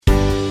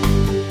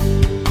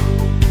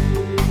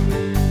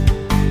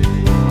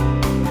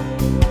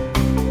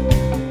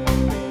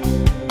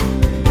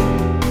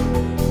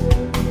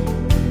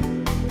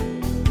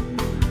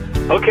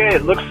Okay,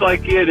 it looks like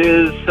it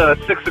is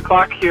 6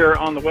 o'clock here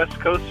on the West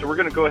Coast, so we're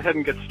going to go ahead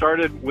and get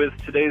started with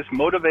today's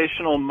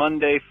Motivational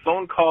Monday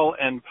phone call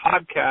and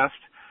podcast.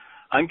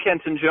 I'm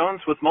Kenton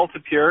Jones with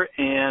Multipure,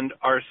 and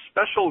our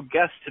special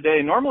guest today,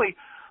 normally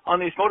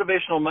on these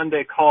Motivational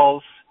Monday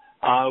calls,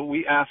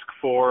 we ask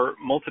for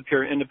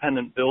Multipure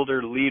independent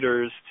builder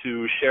leaders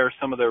to share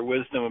some of their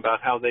wisdom about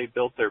how they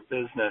built their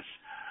business.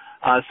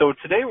 So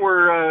today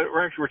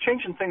we're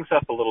changing things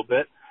up a little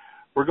bit.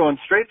 We're going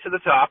straight to the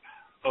top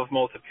of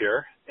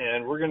Multipure,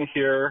 and we're going to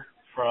hear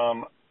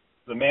from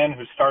the man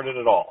who started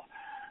it all.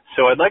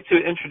 So I'd like to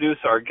introduce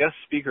our guest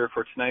speaker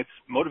for tonight's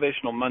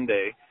Motivational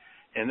Monday,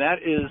 and that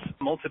is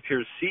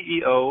Multipure's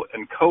CEO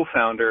and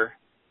co-founder,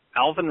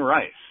 Alvin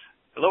Rice.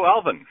 Hello,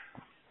 Alvin.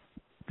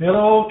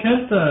 Hello,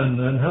 Kenton,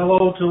 and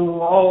hello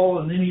to all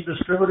and any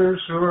distributors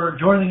who are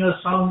joining us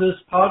on this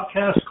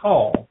podcast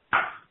call.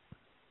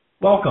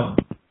 Welcome.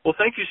 Well,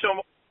 thank you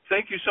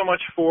so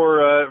much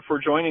for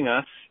joining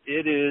us.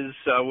 It is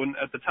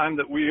at the time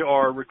that we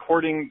are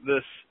recording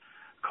this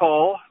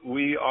call,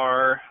 we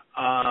are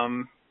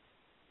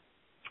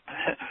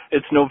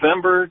it's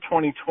November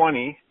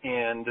 2020,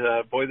 and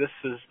boy, this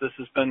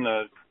has been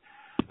a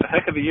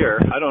heck of a year.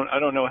 I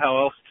don't know how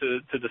else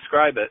to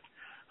describe it,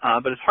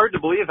 but it's hard to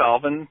believe,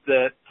 Alvin,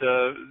 that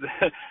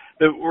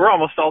that we're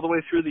almost all the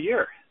way through the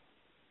year.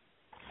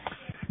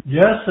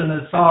 Yes, and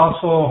it's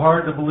also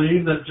hard to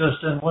believe that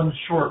just in one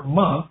short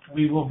month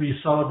we will be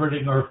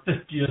celebrating our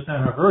 50th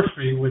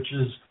anniversary, which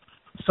is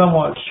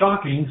somewhat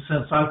shocking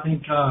since I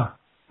think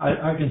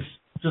I can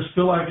just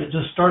feel like it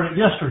just started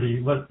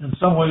yesterday, but in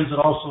some ways it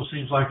also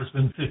seems like it's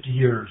been 50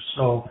 years.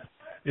 So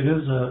it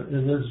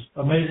is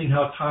amazing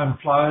how time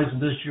flies,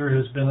 and this year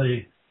has been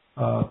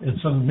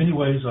in many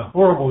ways a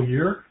horrible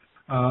year,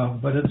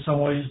 but in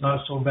some ways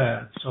not so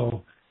bad.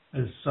 So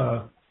it's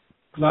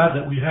glad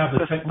that we have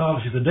the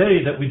technology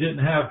today that we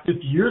didn't have 50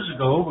 years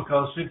ago,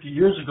 because 50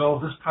 years ago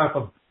this type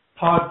of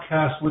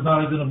podcast would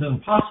not have been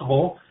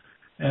possible.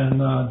 And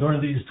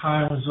during these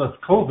times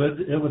of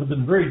COVID, it would have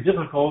been very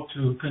difficult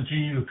to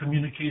continue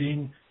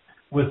communicating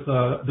with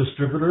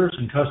distributors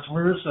and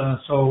customers.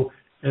 So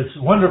it's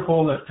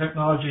wonderful that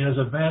technology has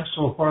advanced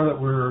so far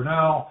that we're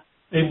now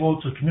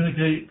able to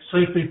communicate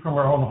safely from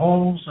our own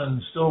homes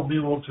and still be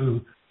able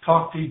to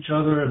talk to each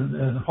other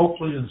and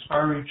hopefully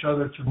inspire each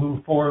other to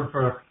move forward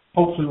for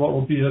hopefully what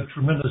will be a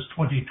tremendous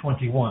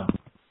 2021.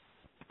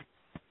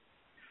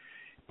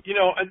 You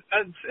know,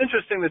 it's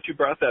interesting that you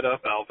brought that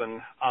up,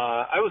 Alvin.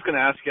 I was going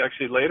to ask you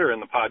actually later in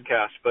the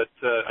podcast, but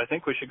I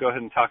think we should go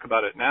ahead and talk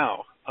about it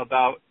now,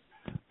 about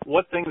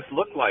what things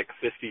looked like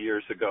 50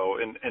 years ago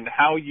and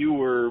how you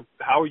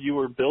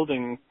were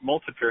building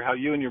Multipure, how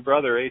you and your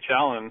brother, H.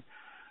 Allen,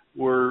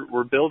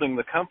 were building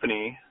the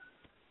company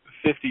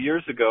 50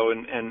 years ago,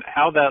 and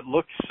how that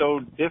looked so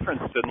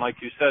different than,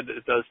 like you said,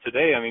 it does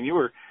today. I mean,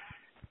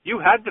 you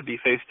had to be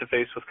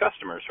face-to-face with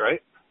customers,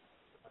 right?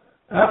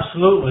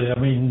 Absolutely. I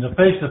mean, the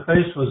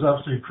face-to-face was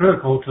absolutely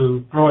critical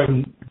to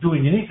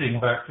doing anything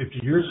back 50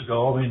 years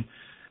ago. I mean,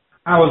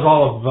 I was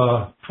all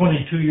of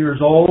 22 years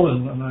old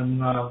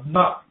and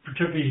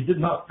did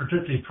not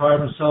particularly pride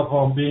myself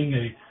on being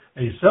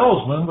a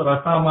salesman, but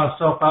I found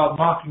myself out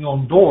knocking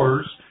on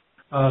doors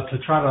to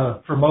try to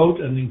promote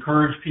and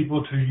encourage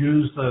people to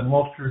use the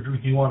Multipure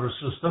drinking water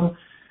system.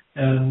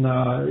 And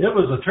it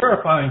was a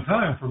terrifying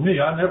time for me.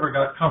 I never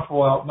got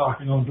comfortable out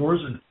knocking on doors.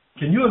 And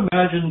can you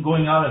imagine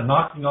going out and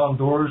knocking on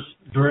doors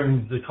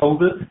during the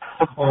COVID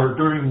or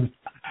during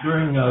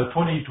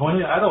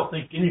 2020? I don't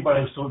think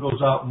anybody still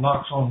goes out and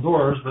knocks on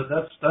doors, but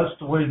that's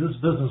the way this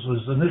business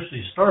was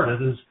initially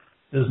started,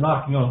 is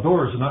knocking on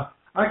doors. And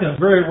I can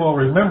very well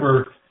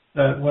remember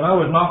that when I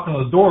would knock on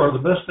the door,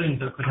 the best thing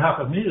that could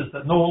happen to me is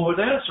that no one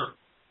would answer,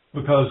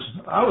 because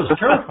I was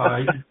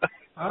terrified.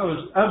 I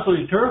was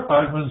absolutely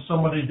terrified when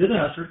somebody did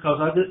answer,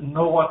 because I didn't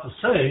know what to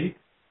say.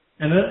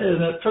 And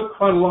it took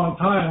quite a long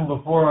time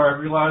before I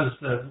realized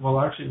that,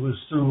 well, actually it was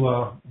through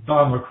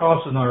Don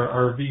McCrossin,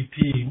 our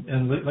VP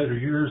in later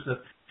years,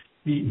 that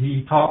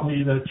he taught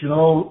me that, you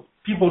know,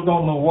 people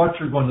don't know what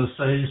you're going to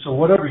say, so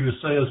whatever you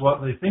say is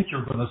what they think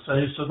you're going to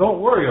say, so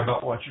don't worry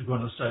about what you're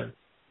going to say.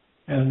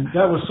 And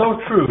that was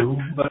so true,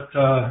 but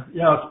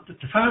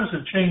the times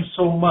have changed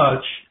so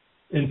much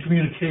in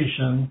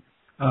communication.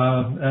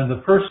 And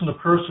the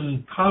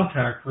person-to-person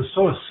contact was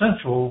so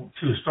essential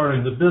to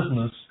starting the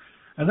business.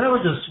 And that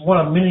was just one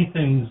of many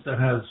things that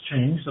has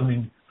changed. I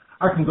mean,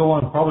 I can go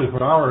on probably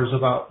for hours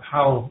about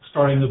how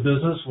starting the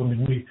business. I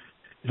mean,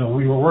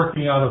 we were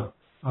working out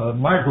of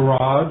my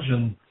garage,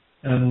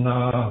 and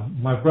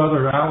my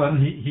brother Alan,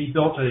 he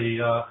built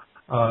a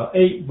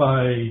 8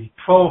 by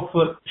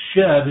 12-foot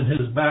shed in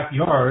his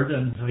backyard,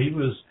 and he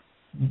was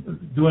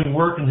doing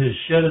work in his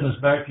shed in his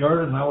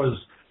backyard, and I was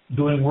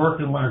doing work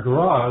in my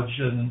garage.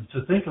 And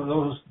to think of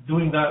those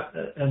doing that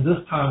in this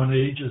time and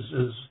age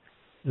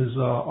is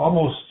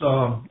almost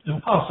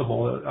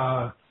impossible.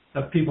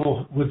 That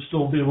people would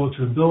still be able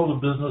to build a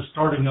business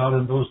starting out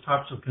in those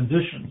types of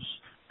conditions.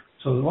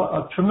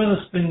 So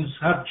tremendous things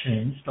have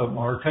changed.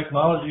 Our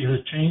technology has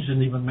changed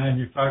in even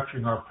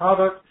manufacturing our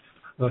product.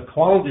 The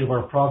quality of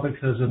our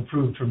product has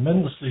improved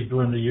tremendously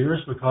during the years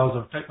because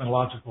of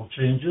technological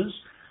changes.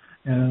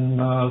 And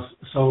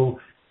so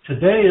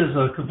today is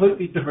a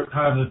completely different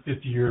time than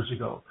 50 years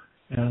ago.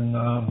 And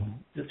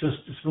it's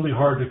really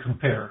hard to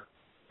compare.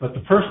 But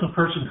the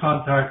person-to-person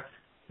contact,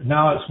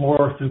 now it's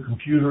more through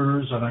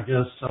computers and I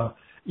guess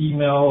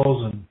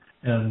emails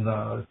and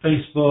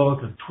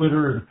Facebook and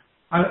Twitter.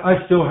 I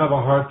still have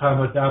a hard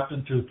time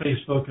adapting to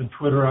Facebook and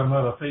Twitter. I'm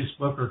not a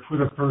Facebook or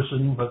Twitter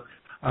person, but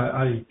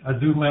I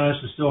do manage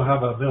to still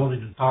have the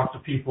ability to talk to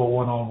people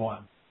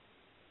one-on-one.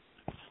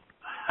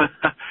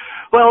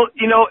 Well,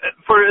 you know,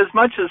 for as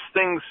much as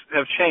things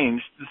have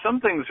changed, some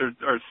things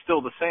are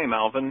still the same,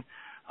 Alvin.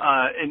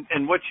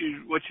 And what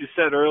you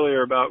said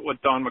earlier about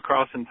what Don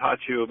McCrossan taught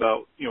you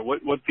about, you know,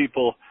 what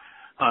people,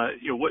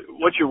 you know,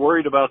 what you're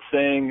worried about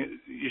saying,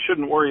 you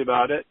shouldn't worry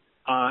about it.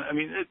 I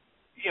mean,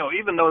 you know,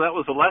 even though that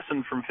was a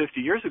lesson from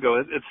 50 years ago,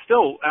 it's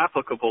still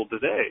applicable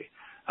today.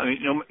 I mean,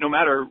 no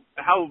matter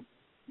how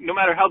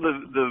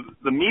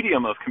the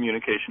medium of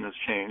communication has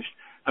changed,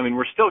 I mean,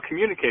 we're still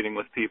communicating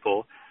with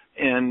people,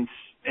 and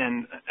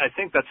I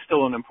think that's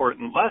still an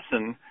important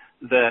lesson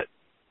that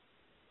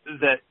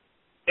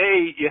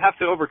you have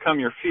to overcome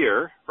your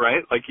fear,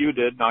 right? Like you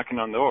did knocking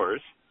on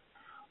doors,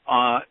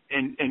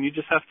 and you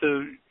just have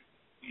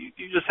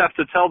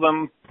to tell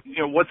them,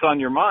 you know, what's on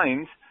your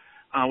mind,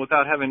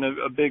 without having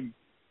a big,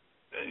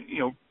 you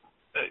know,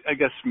 I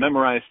guess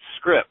memorized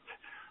script.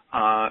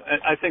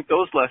 I think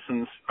those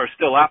lessons are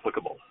still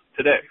applicable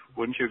today.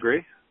 Wouldn't you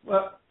agree?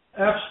 Well,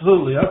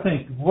 absolutely. I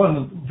think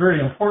one very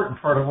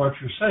important part of what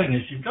you're saying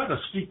is you've got to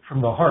speak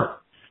from the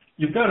heart.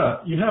 You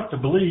have to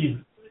believe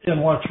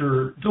in what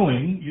you're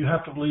doing. You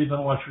have to believe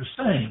in what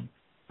you're saying.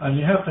 And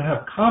you have to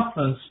have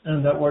confidence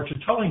in that what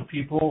you're telling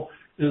people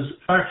is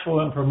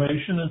factual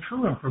information and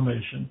true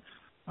information.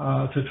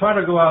 To try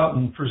to go out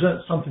and present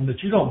something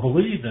that you don't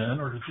believe in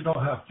or that you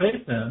don't have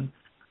faith in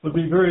would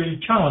be very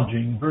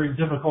challenging, very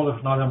difficult,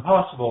 if not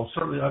impossible.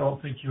 Certainly, I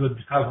don't think you would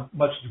have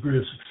much degree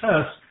of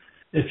success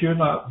if you're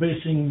not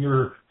basing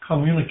your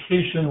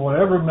communication,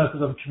 whatever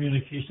method of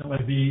communication it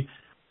may be,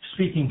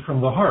 speaking from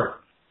the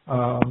heart.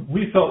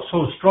 We felt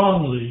so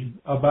strongly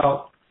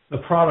about the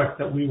product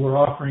that we were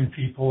offering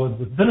people and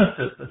the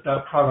benefit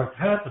that product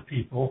had to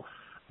people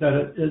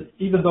that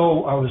even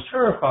though I was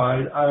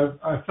terrified,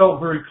 I felt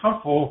very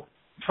comfortable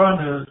trying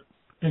to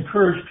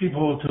encourage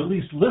people to at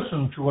least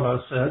listen to what I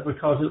said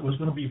because it was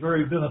going to be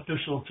very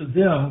beneficial to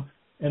them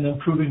in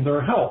improving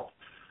their health.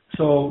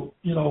 So,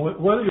 you know,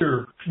 whether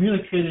you're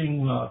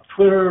communicating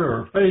Twitter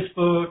or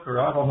Facebook or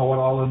I don't know what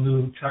all the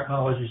new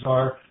technologies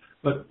are,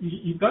 but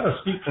you've got to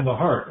speak from the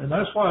heart. And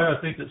that's why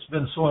I think it's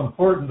been so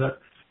important that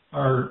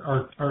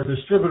our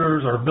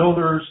distributors, our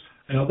builders,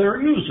 you know,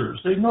 they're users.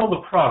 They know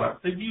the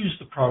product. They've used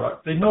the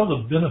product. They know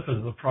the benefit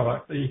of the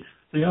product.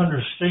 They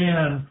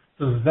understand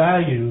the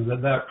value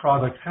that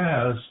product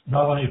has,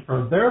 not only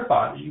for their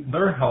body,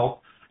 their health,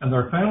 and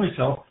their family's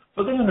health,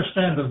 but they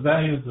understand the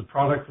value the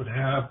product would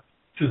have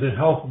to the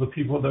health of the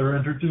people that are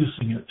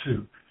introducing it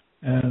to.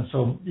 And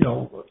so, you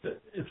know,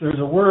 if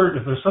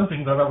there's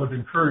something that I would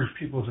encourage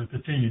people to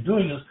continue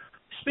doing is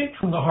speak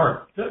from the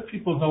heart. Let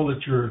people know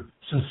that you're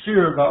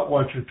sincere about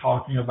what you're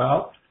talking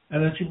about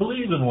and that you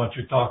believe in what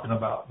you're talking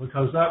about,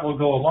 because that will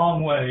go a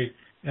long way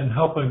in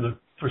helping the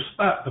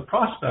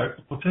prospect,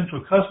 the potential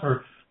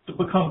customer, to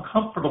become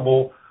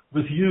comfortable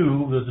with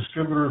you, the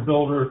distributor,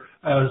 builder,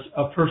 as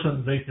a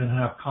person they can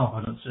have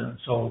confidence in.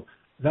 So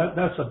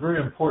that's a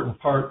very important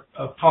part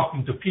of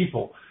talking to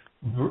people.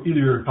 Either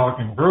you're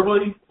talking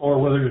verbally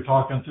or whether you're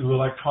talking through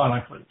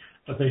electronically.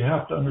 But they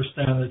have to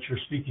understand that you're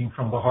speaking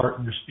from the heart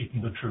and you're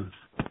speaking the truth.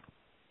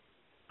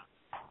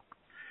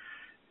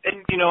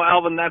 And, you know,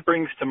 Alvin, that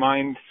brings to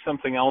mind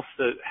something else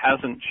that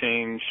hasn't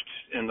changed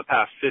in the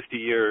past 50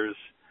 years,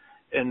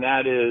 and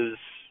that is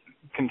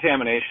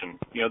contamination.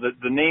 You know,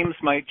 the names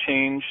might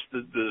change,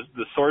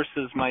 the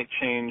sources might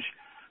change,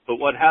 but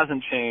what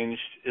hasn't changed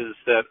is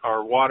that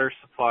our water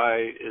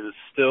supply is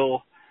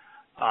still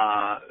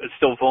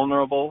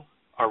vulnerable.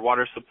 Our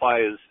water supply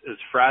is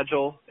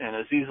fragile and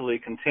is easily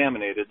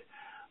contaminated.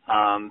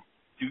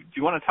 Do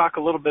you want to talk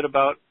a little bit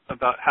about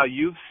how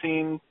you've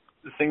seen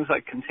things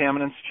like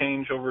contaminants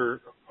change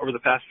over the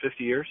past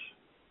 50 years?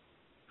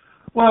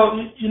 Well,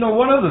 you know,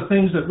 one of the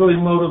things that really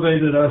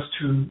motivated us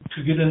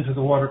to get into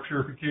the water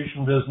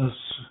purification business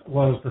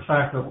was the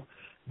fact that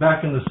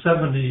back in the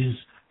 70s,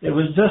 it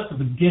was just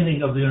the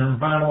beginning of the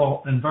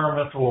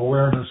environmental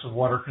awareness of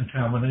water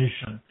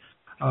contamination.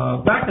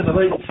 Back in the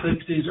late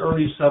 60s,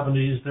 early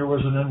 70s, there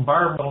was an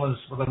environmentalist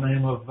with the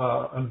name of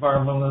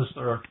environmentalist,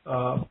 or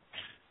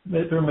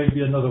there may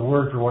be another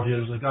word for what he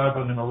is, a guy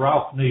by the name of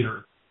Ralph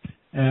Nader.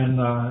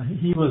 And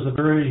he was a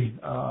very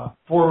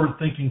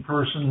forward-thinking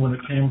person when it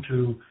came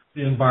to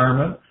the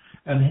environment.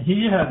 And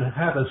he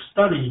had a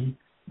study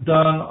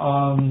done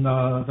on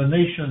the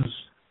nation's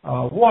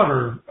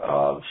water,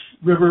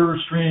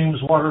 rivers, streams,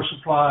 water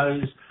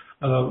supplies,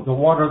 the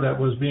water that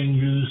was being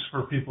used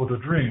for people to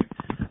drink.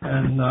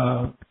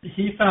 And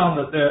he found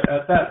that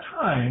at that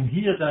time,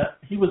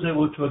 he was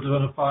able to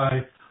identify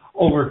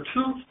over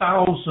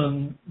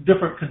 2,000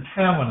 different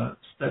contaminants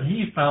that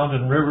he found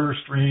in rivers,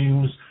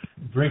 streams,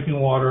 drinking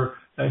water,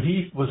 that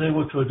he was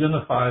able to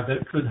identify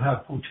that could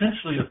have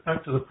potentially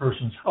affected a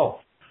person's health.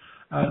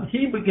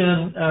 He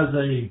began as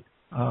a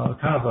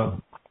kind of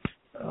a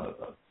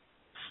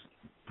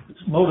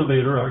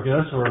motivator, I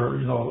guess,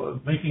 or,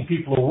 making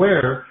people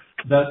aware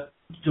that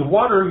the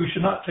water, you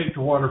should not take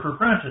the water for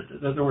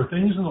granted, that there were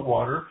things in the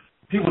water.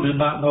 People did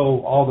not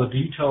know all the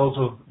details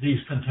of these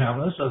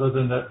contaminants other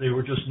than that they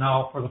were just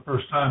now for the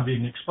first time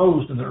being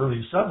exposed in the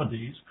early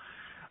 70s.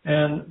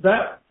 And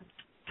that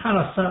kind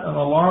of sent an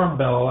alarm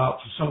bell out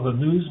to some of the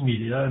news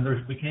media, and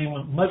they became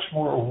much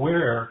more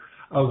aware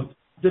of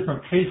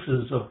different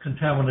cases of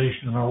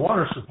contamination in our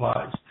water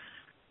supplies.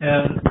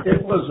 And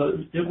it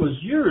was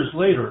years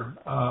later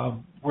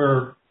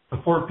where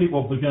before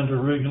people began to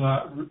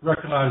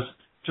recognize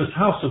just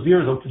how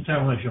severe those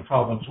contamination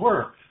problems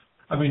were.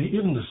 I mean,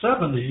 even in the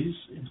 70s,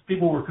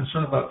 people were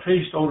concerned about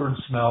taste, odor, and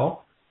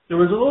smell. There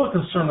was a little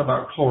concern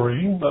about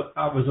chlorine, but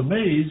I was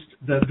amazed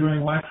that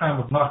during my time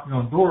of knocking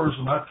on doors,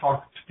 when I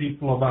talked to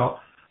people about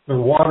their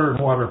water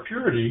and water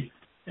purity,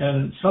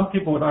 and some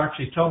people would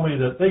actually tell me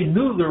that they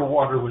knew their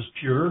water was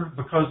pure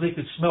because they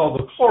could smell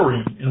the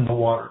chlorine in the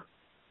water.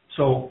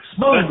 So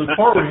smelling the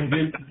chlorine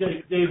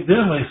gave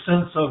them a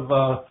sense of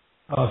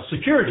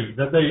security,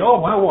 that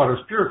my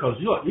water's pure because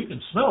you can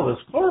smell this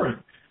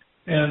chlorine.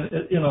 And,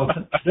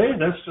 today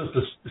that's just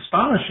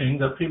astonishing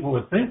that people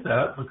would think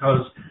that,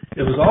 because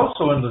it was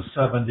also in the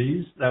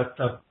 70s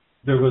that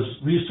there was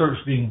research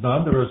being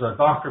done. There was a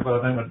doctor by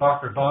the name of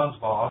Dr.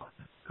 Donsbaugh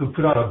who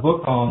put out a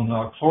book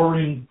on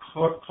chlorine,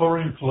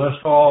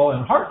 cholesterol,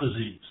 and heart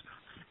disease.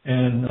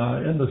 And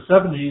in the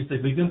 70s, they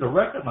began to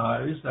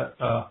recognize that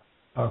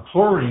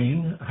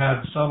chlorine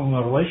had some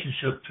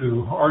relationship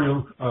to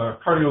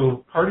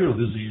cardio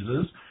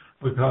diseases,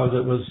 because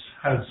it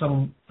had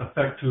some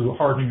effect to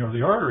hardening of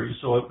the arteries,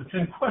 so it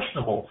became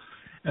questionable.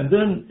 And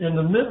then in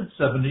the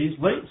mid-70s,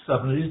 late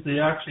 70s, they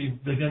actually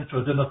began to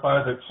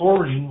identify that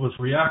chlorine was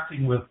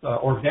reacting with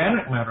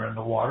organic matter in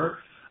the water,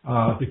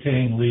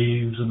 decaying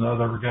leaves and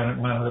other organic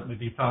matter that may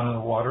be found in the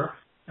water,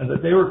 and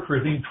that they were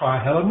creating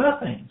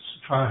trihalomethanes.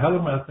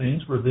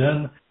 Trihalomethanes were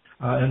then,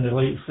 in the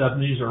late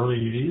 70s, early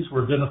 80s,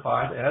 were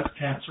identified as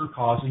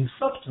cancer-causing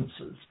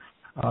substances.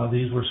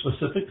 These were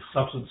specific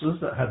substances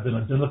that had been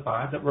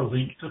identified that were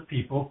linked to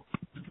people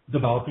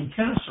developing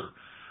cancer.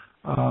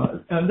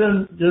 And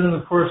then,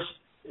 of course,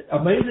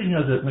 amazing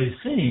as it may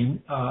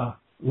seem,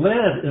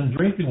 lead in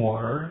drinking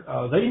water,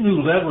 they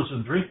knew lead was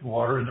in drinking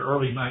water in the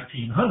early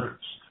 1900s.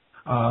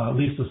 At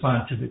least the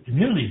scientific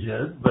community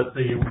did, but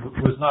there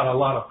was not a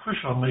lot of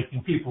push on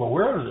making people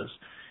aware of this.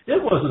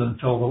 It wasn't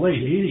until the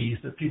late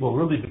 80s that people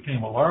really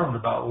became alarmed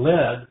about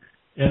lead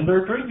in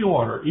their drinking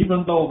water,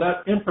 even though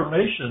that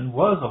information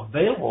was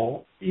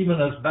available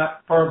even as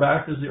far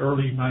back as the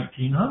early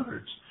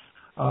 1900s.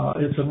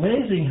 It's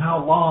amazing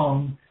how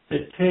long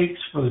it takes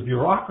for the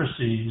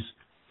bureaucracies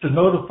to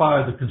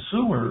notify the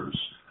consumers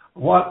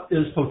what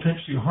is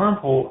potentially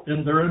harmful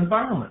in their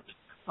environment.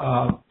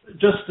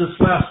 Just this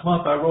last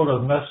month, I wrote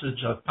a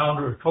message, a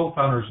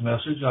co-founder's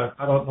message.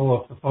 I don't know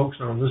if the folks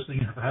that are listening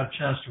have had a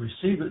chance to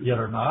receive it yet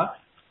or not,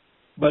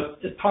 but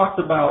it talked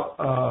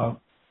about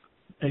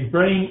a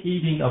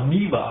brain-eating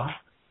amoeba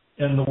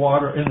in the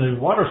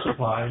water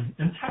supply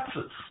in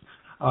Texas.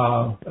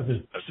 That's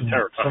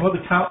terrifying.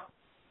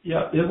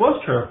 It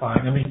was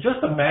terrifying. I mean,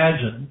 just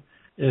imagine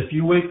if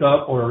you wake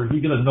up or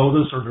you get a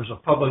notice or there's a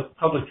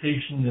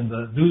publication in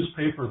the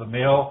newspaper or the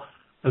mail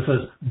that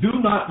says,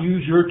 "Do not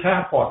use your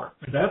tap water."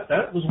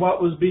 That was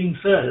what was being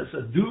said. It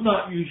said, "Do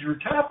not use your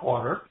tap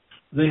water."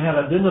 They had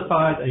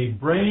identified a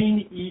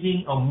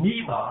brain-eating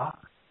amoeba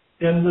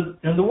in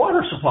the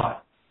water supply,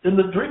 in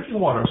the drinking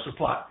water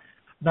supply.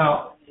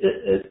 Now,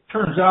 it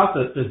turns out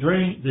that the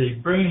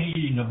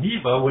brain-eating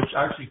amoeba, which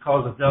actually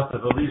caused the death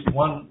of at least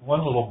one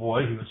little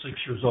boy, he was 6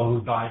 years old,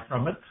 who died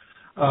from it,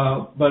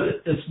 but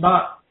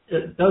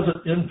it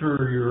doesn't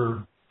enter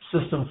your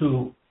system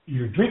through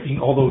your drinking,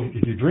 although if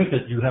you drink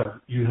it,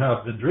 you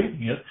have been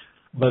drinking it,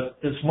 but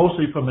it's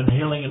mostly from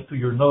inhaling it through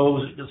your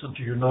nose. It gets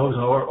into your nose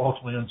and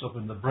ultimately ends up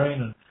in the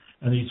brain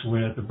and eats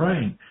away at the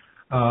brain.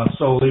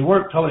 So they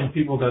weren't telling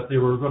people that they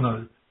were going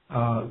to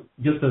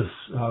get this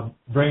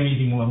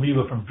brain-eating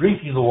amoeba from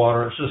drinking the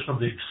water. It's just from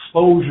the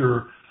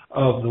exposure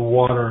of the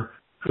water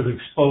could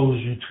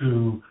expose you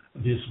to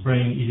this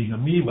brain-eating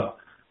amoeba.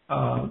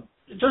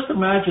 Just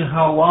imagine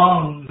how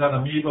long that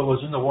amoeba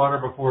was in the water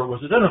before it was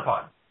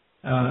identified.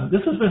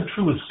 This has been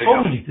true with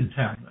so many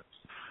contaminants.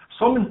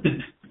 So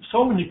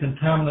many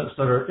contaminants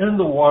that are in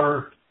the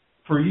water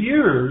for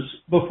years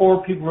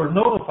before people are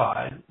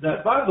notified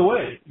that, by the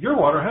way, your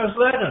water has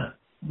lead in it.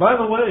 By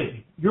the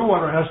way, your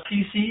water has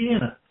PCE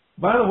in it.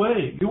 By the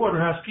way, your water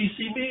has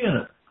PCB in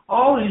it.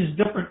 All these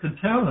different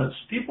contaminants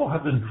people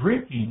have been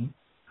drinking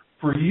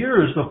for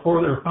years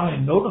before they're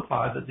finally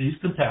notified that these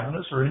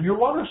contaminants are in your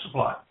water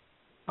supply.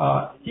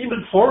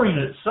 Even chlorine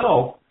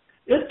itself,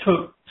 it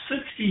took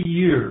 60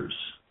 years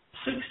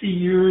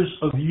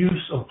of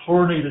use of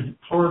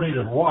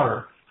chlorinated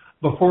water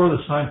before the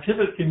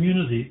scientific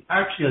community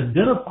actually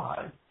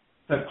identified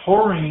that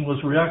chlorine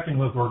was reacting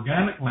with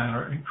organic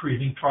matter and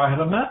creating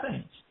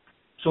trihalomethanes.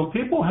 So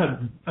people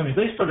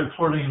they started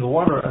chlorinating the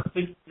water, I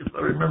think, if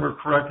I remember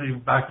correctly,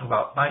 back in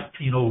about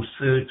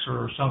 1906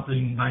 or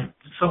something,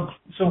 some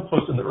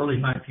close in the early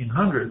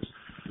 1900s.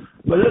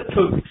 But it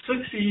took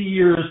 60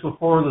 years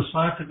before the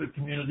scientific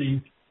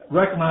community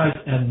recognized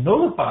and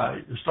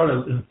notified,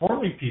 started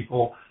informing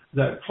people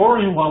that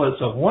chlorine, while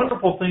it's a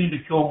wonderful thing to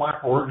kill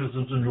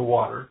microorganisms in your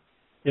water,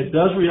 it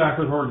does react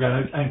with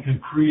organics and can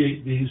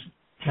create these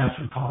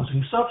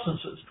cancer-causing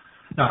substances.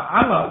 Now,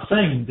 I'm not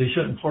saying they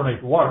shouldn't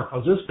chlorinate the water,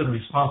 because it's been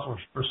responsible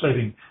for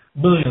saving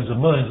millions and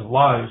millions of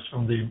lives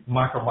from the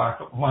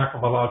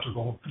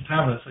microbiological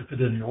contaminants they put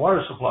in your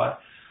water supply.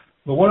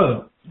 But one of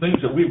the things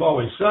that we've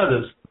always said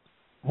is,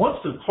 once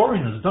the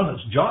chlorine has done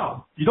its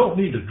job, you don't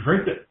need to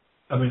drink it.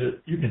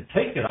 You can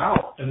take it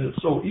out, and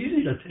it's so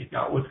easy to take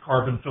out with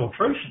carbon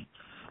filtration.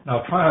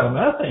 Now,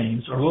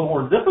 trihalomethanes are a little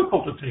more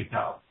difficult to take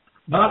out.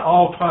 Not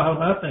all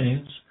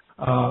trihalomethanes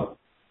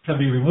can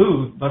be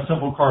removed by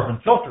simple carbon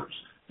filters.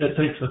 It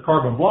takes a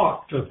carbon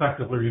block to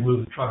effectively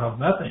remove the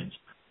trihalomethanes.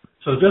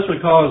 So just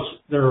because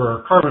there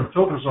are carbon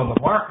filters on the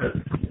market,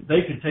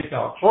 they can take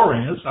out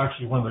chlorine. It's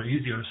actually one of the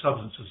easier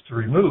substances to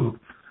remove.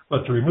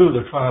 But to remove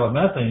the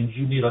trihalomethanes,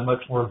 you need a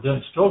much more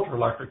dense filter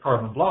like the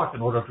carbon block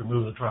in order to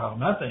remove the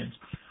trihalomethanes.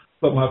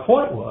 But my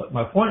point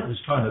was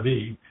trying to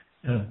be,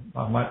 and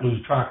I might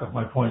lose track of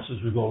my points as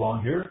we go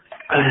along here,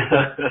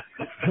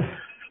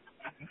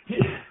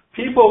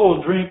 people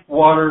will drink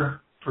water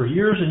for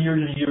years and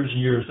years and years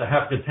and years that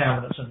have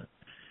contaminants in it.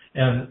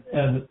 And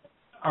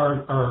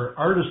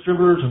our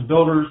distributors and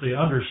builders, they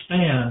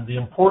understand the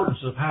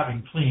importance of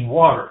having clean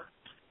water.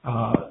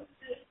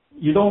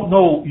 You don't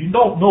know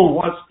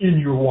what's in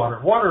your water.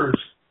 Water is,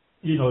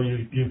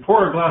 you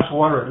pour a glass of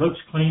water, it looks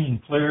clean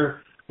and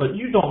clear, but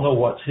you don't know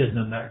what's hidden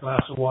in that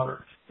glass of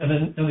water.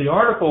 And in the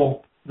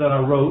article that I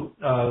wrote,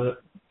 that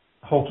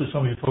hopefully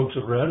some of you folks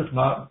have read, if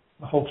not,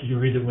 hopefully you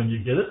read it when you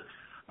get it.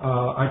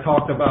 I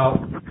talked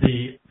about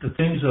the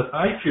things that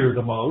I fear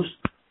the most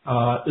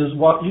is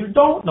what you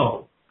don't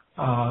know.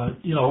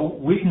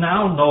 We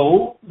now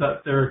know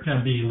that there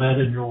can be lead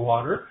in your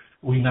water.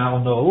 We now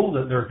know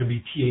that there can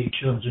be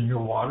THMs in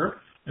your water,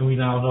 and we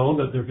now know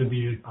that there can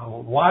be a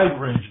wide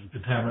range of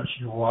contaminants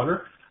in your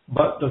water.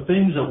 But the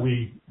things that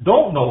we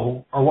don't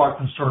know are what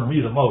concern me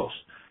the most.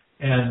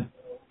 And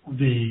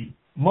the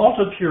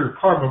Multipure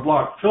carbon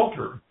block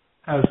filter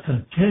has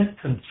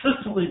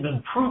consistently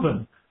been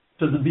proven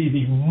to be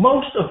the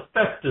most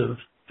effective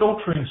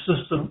filtering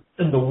system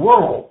in the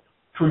world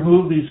to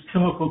remove these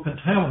chemical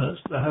contaminants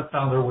that have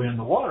found their way in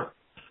the water.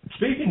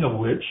 Speaking of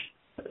which,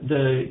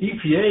 the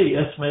EPA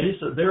estimates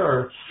that there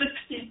are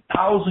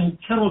 60,000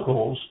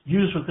 chemicals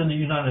used within the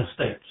United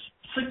States.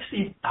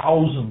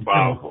 60,000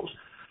 chemicals.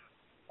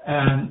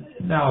 And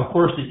now, of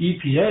course, the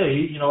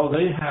EPA,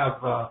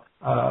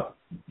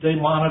 they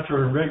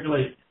monitor and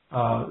regulate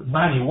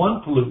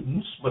 91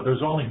 pollutants, but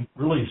there's only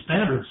really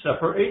standards set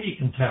for 80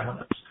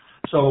 contaminants.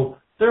 So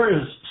there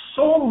is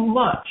so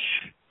much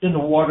in the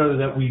water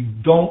that we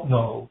don't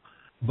know,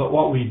 but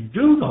what we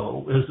do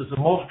know is that the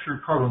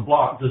Multipure carbon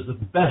block does the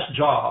best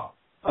job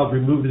of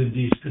removing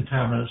these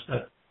contaminants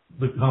that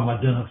become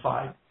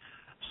identified.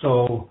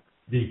 So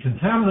the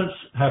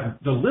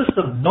list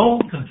of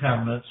known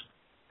contaminants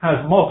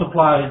has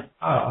multiplied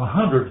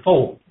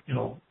 100-fold,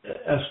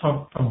 as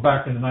from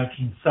back in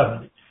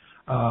 1970.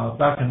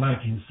 Back in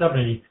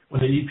 1970,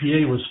 when the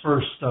EPA was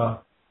first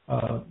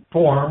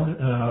formed,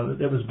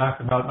 it was back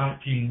about I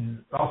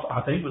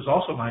think it was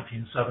also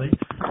 1970,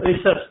 they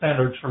set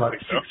standards for like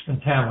 6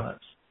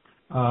 contaminants.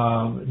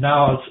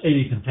 Now it's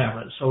 80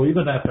 contaminants. So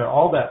even after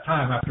all that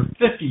time, after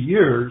 50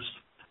 years,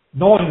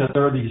 knowing that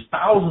there are these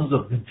thousands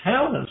of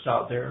contaminants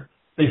out there,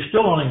 they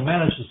still only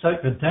managed to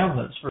set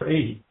contaminants for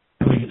 80.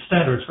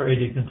 Standards for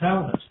 80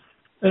 contaminants.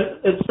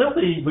 It's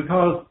simply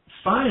because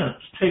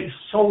science takes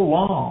so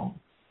long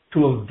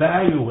to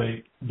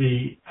evaluate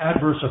the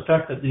adverse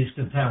effect that these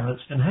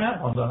contaminants can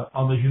have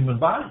on the human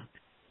body.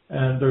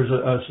 And there's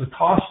a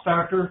cost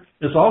factor.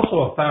 It's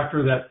also a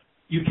factor that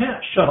you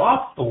can't shut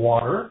off the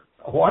water.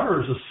 Water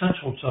is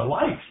essential to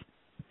life.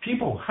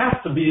 People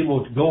have to be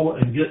able to go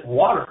and get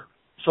water.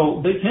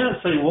 So they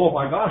can't say, well,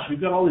 my gosh, we've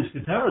got all these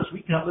contaminants.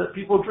 We can't let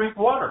people drink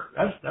water.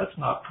 That's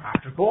not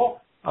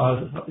practical.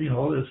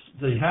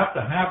 They have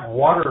to have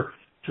water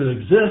to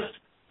exist.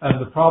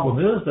 And the problem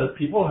is that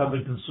people have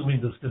been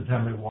consuming this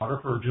contaminated water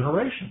for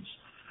generations.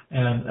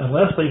 And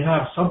unless they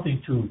have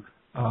something to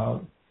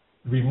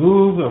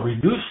remove or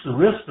reduce the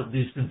risk of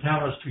these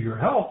contaminants to your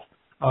health,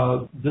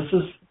 this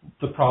is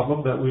the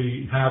problem that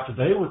we have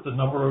today with the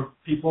number of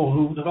people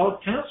who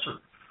develop cancer.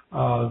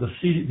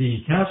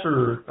 The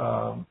Cancer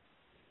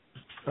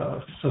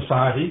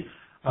Society,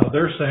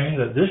 they're saying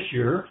that this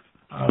year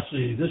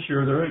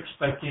they're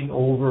expecting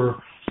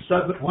over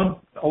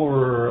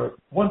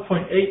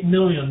 1.8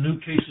 million new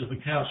cases of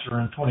cancer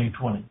in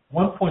 2020.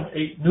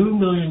 1.8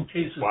 million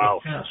cases of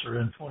cancer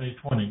in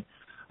 2020.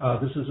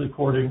 This is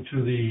according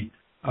to the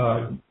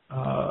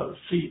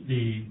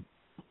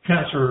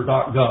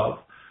cancer.gov,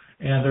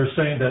 and they're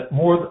saying that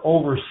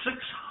over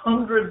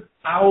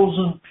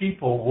 600,000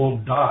 people will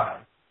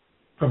die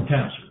from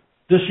cancer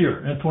this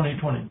year in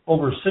 2020,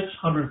 over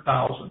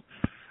 600,000.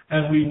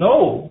 And we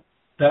know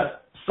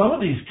that some of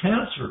these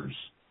cancers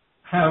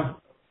have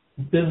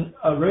been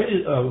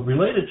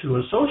related to,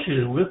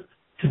 associated with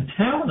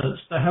contaminants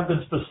that have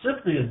been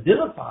specifically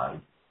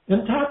identified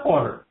in tap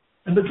water,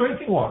 in the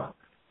drinking water.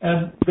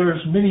 And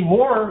there's many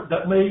more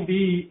that may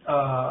be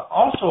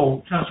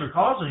also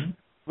cancer-causing,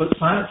 but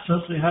science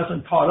simply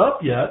hasn't caught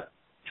up yet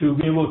to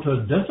be able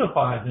to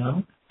identify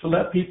them to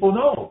let people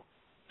know.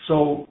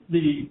 So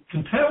the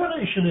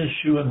contamination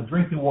issue in the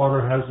drinking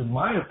water has, in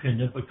my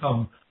opinion,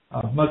 become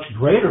much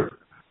greater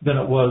than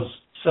it was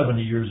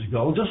 70 years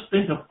ago. Just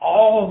think of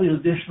all the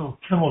additional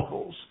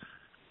chemicals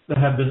that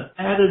have been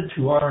added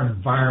to our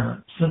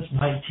environment since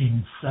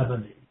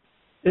 1970.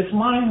 It's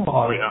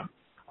mind-boggling. Oh, yeah.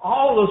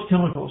 All those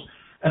chemicals.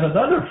 And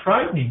another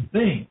frightening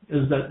thing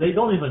is that they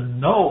don't even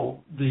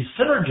know the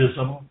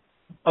synergism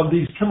of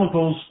these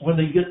chemicals when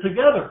they get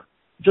together,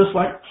 just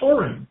like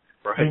chlorine.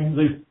 Right. And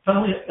they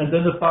finally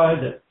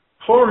identified that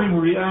chlorine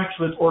reacts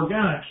with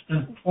organics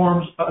and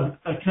forms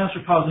a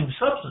cancer-causing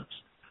substance.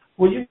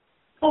 Well, you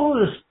know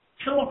this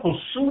chemical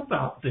soup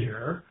out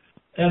there,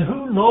 and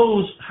who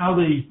knows how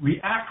they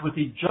react with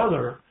each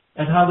other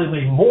and how they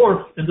may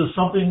morph into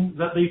something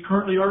that they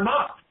currently are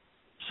not.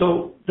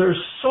 So there's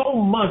so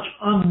much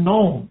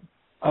unknown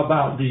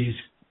about these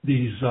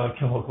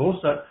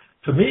chemicals that,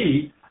 to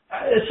me,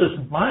 it's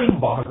just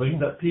mind-boggling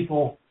that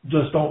people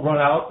just don't run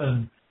out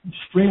and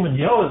scream and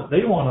yell that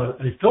they want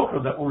a filter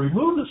that will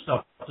remove this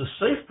stuff to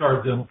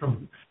safeguard them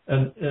from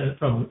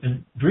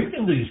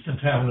drinking these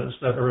contaminants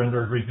that are in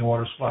their drinking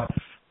water supply.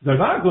 They're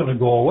not going to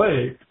go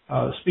away.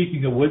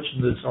 Speaking of which,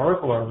 in this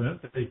article I read,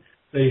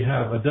 they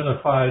have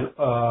identified,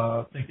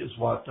 I think it's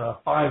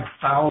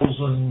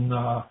 5,000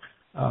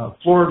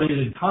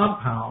 fluoridated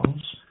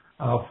compounds.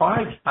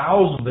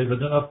 5,000. They've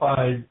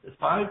identified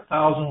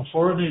 5,000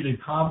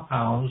 fluoridated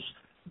compounds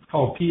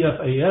called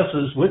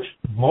PFASs, which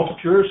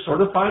Multipure is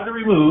certified to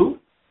remove.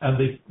 And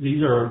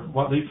these are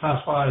what they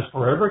classify as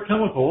forever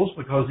chemicals,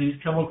 because these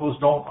chemicals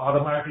don't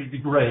automatically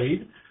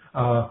degrade.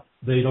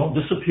 They don't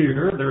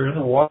disappear. They're in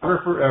the water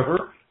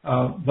forever.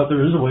 But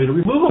there is a way to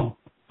remove them.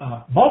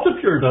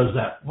 Multipure does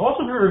that.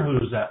 Multipure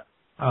removes that.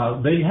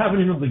 They haven't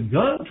even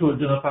begun to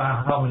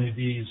identify how many of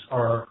these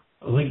are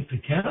linked to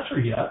cancer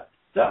yet.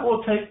 That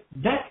will take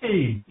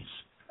decades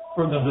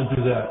for them to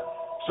do that.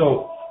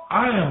 So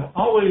I am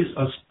always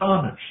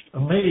astonished,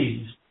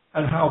 amazed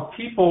at how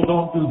people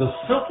don't do the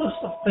simplest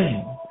of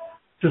things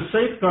to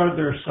safeguard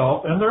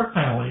themselves and their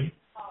family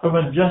from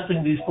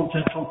ingesting these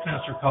potential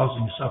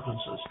cancer-causing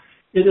substances.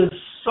 It is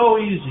so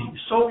easy,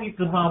 so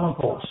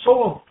economical,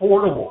 so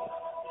affordable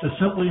to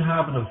simply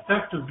have an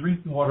effective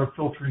drinking water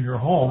filter in your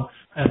home,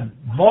 and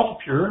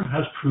Multipure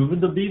has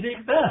proven to be the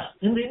best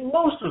and the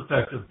most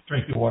effective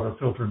drinking water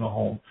filter in the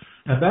home.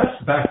 And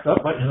that's backed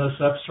up by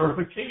NSF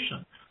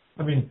certification.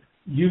 I mean,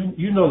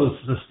 you know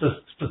the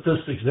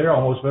statistics there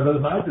almost better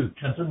than I do,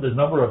 Kenton. The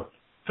number of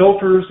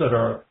filters that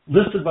are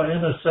listed by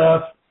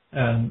NSF,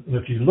 and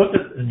if you look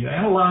at and you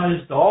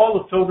analyze all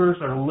the filters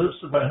that are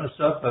listed by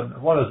NSF,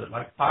 and what is it,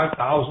 like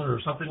 5,000 or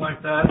something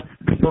like that,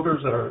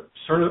 filters that are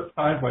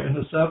certified by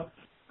NSF.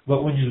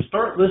 But when you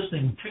start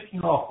listing, ticking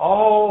off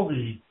all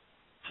the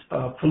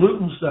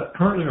pollutants that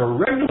currently are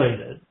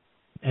regulated,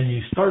 and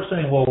you start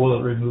saying, well, will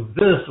it remove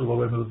this, or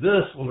will it remove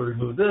this, will it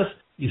remove this,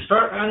 you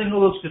start adding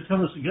all those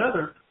contaminants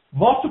together,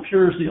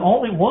 Multipure is the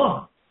only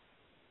one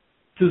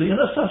to the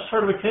NSF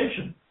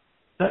certification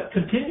that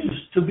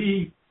continues to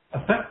be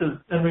effective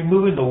in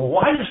removing the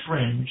widest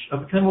range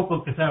of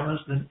chemical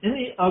contaminants than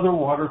any other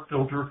water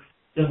filter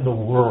in the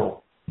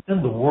world.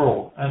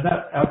 And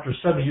that, after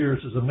 7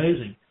 years, is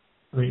amazing.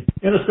 I mean,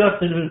 NSF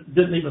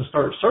didn't even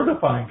start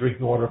certifying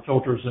drinking water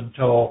filters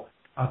until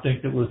I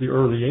think it was the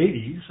early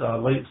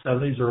 80s, late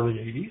 70s, early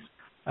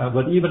 80s.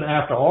 But even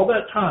after all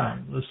that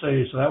time, let's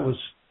say, so that was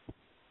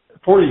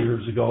 40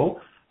 years ago,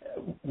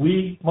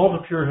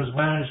 Multipure has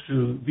managed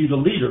to be the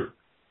leader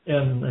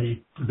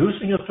in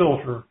producing a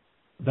filter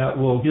that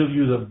will give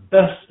you the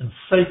best and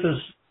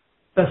safest,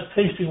 best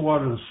tasting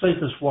water, the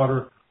safest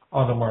water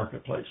on the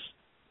marketplace.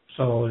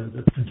 So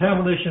the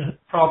contamination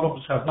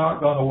problems have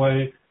not gone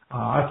away.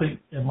 I think,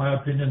 in my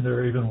opinion,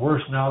 they're even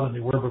worse now than they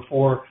were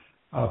before.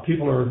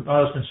 People are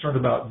not as concerned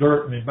about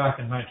dirt. I mean, back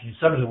in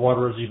 1970, the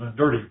water was even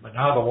dirty, but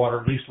now the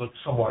water at least looks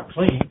somewhat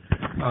clean.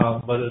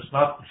 But it's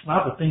not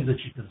the things that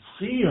you can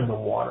see in the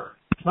water.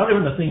 It's not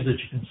even the things that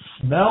you can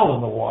smell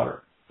in the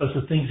water. It's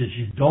the things that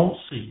you don't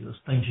see, the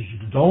things that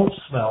you don't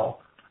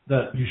smell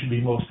that you should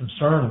be most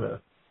concerned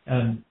with.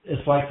 And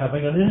it's like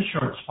having an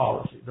insurance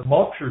policy. The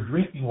Multipure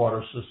drinking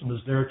water system is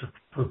there to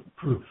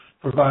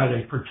provide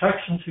a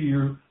protection to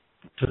you,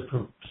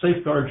 to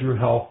safeguard your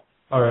health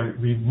by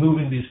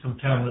removing these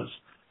contaminants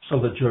so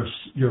that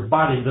your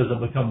body doesn't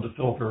become the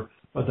filter,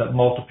 but that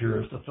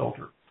Multipure is the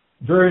filter.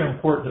 Very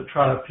important to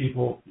try to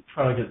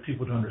get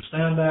people to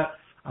understand that.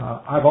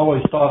 I've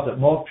always thought that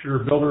Multipure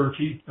builder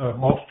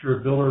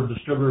and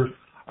distributors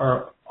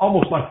are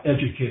almost like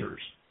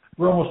educators.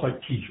 We're almost like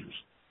teachers.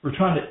 We're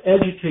trying to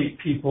educate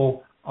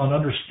people on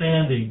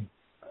understanding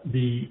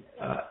the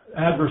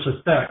adverse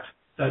effect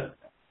that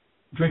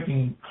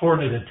drinking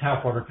chlorinated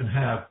tap water can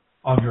have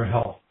on your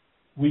health.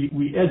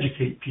 We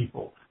educate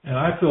people, and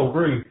I feel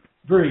very,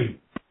 very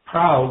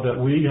proud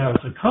that we, as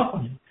a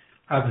company,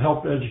 have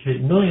helped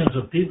educate millions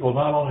of people,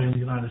 not only in the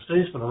United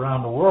States but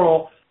around the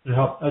world, to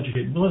help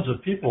educate millions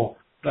of people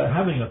that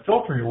having a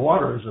filter in your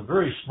water is a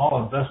very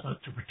small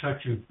investment to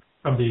protect you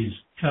from these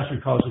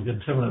cancer-causing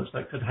contaminants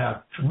that could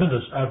have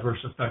tremendous adverse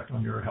effect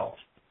on your health.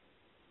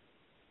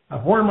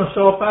 I've worn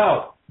myself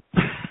out.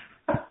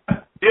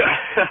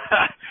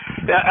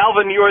 Yeah,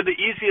 Alvin, you are the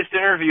easiest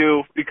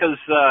interview because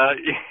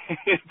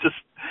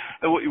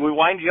we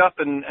wind you up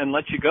and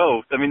let you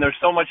go. I mean, there's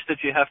so much that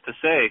you have to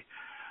say.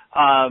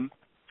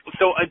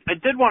 So I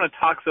did want to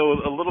talk, though,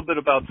 a little bit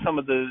about some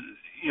of the,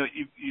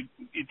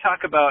 you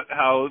talk about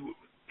how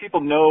people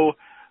know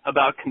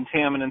about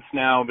contaminants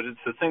now, but it's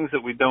the things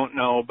that we don't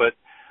know. But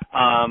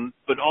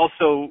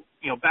also,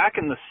 back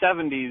in the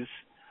 70s,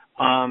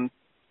 I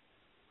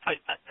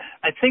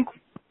think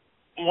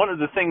one of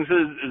the things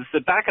is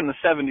that back in the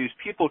 70s,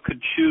 people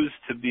could choose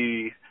to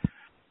be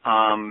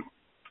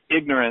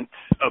ignorant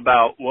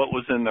about what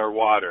was in their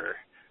water.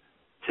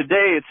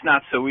 Today, it's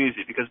not so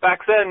easy because back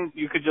then,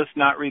 you could just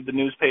not read the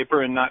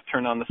newspaper and not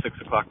turn on the 6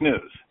 o'clock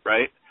news,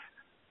 right?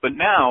 But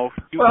now,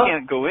 you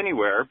can't go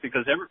anywhere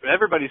because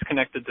everybody's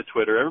connected to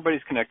Twitter,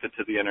 everybody's connected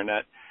to the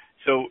Internet,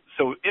 so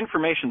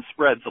information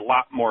spreads a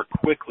lot more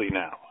quickly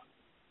now.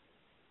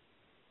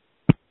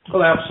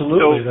 Well,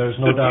 absolutely. There's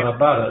no doubt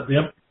about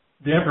it.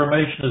 The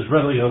information is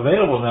readily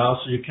available now,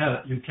 so you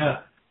can't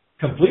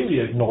completely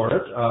ignore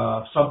it.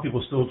 Some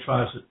people still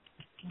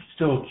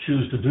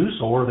choose to do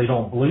so, or they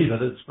don't believe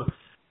it.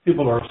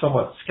 People are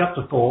somewhat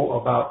skeptical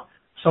about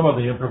some of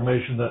the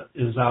information that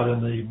is out in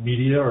the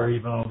media or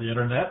even on the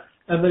Internet,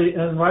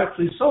 and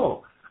rightfully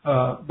so.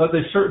 But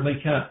they certainly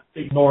can't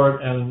ignore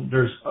it, and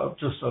there's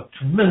just a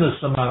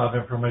tremendous amount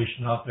of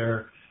information out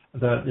there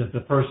that if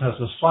the person has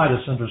the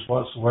slightest interest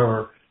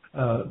whatsoever,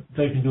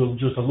 they can do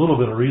just a little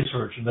bit of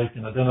research and they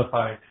can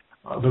identify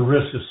the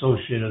risk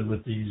associated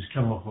with these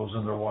chemicals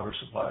in their water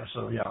supply.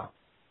 So, yeah.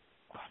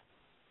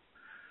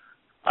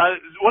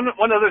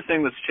 One other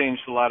thing that's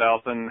changed a lot,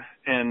 Alvin,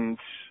 and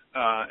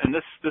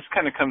this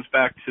kind of comes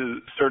back to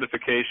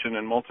certification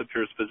and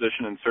Multipure's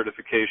position in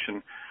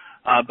certification,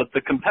 but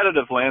the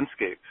competitive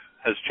landscape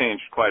has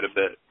changed quite a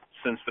bit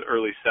since the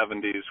early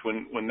 70s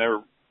when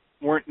there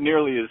weren't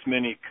nearly as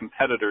many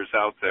competitors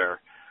out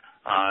there.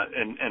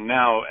 And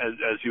now,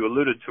 as you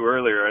alluded to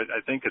earlier,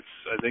 I think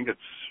it's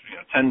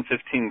 10,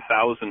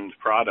 15,000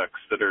 products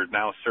that are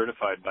now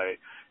certified by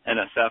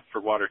NSF for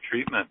water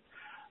treatment.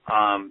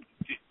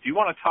 Do you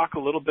want to talk a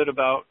little bit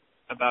about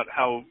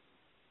how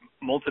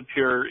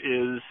Multipure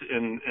is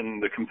in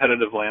the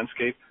competitive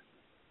landscape?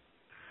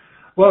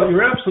 Well,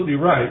 you're absolutely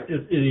right.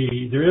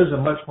 There is a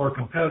much more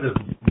competitive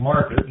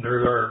market.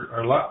 There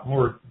are a lot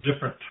more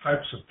different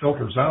types of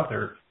filters out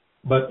there.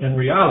 But in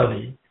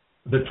reality,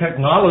 the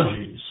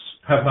technologies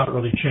have not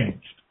really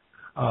changed.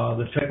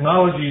 The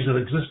technologies that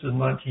existed in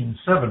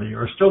 1970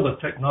 are still the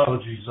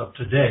technologies of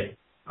today.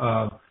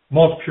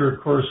 Multipure,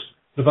 of course,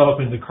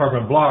 developing the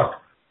carbon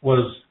block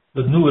was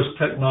the newest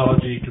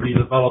technology to be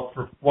developed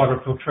for water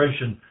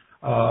filtration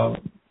for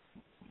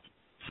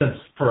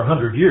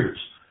 100 years.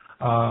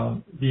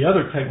 The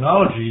other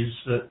technologies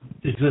that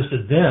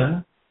existed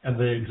then and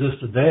they exist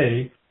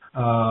today,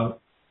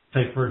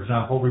 take, for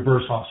example,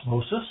 reverse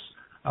osmosis.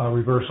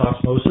 Reverse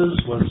osmosis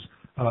was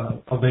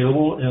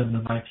available in the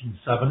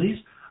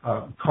 1970s.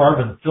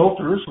 Carbon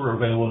filters were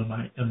available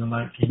in the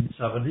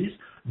 1970s.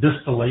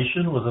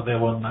 Distillation was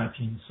available in the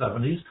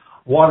 1970s.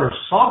 Water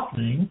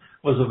softening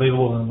was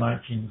available in the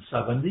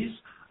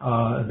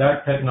 1970s.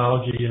 That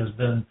technology has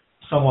been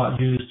somewhat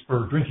used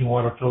for drinking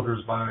water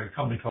filters by a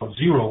company called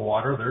Zero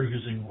Water. They're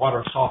using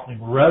water softening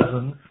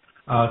resin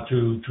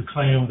to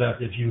claim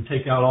that if you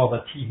take out all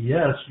the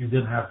TDS, you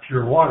then have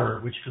pure water,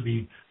 which could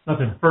be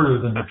nothing further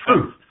than the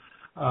truth.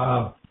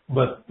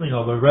 But,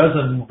 the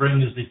resin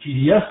brings the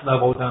TDS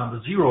level down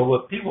to zero,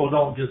 but people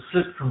don't get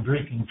sick from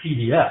drinking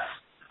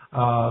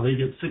TDS. They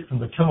get sick from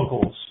the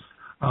chemicals.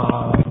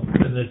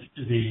 And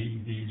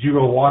the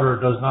Zero Water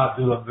does not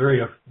do a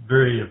very,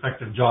 very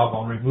effective job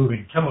on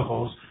removing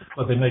chemicals,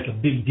 but they make a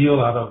big deal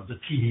out of the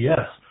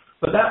TDS.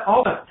 But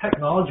all that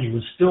technology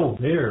was still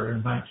there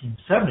in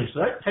 1970, so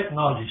that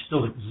technology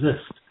still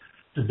exists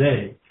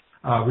today.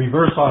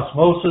 Reverse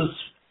osmosis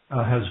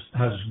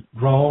has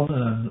grown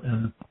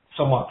and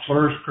somewhat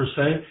flourished per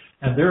se,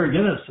 and there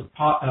again,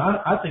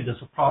 I think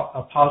it's a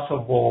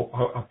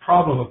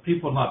problem of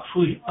people not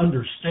truly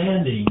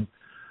understanding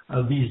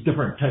these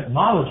different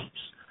technologies.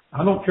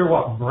 I don't care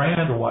what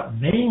brand or what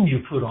name you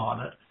put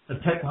on it, the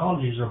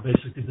technologies are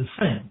basically the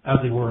same as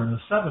they were in the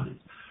 70s.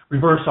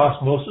 Reverse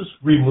osmosis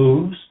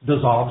removes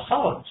dissolved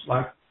solids,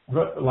 like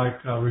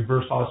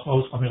reverse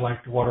osmosis,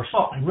 like the water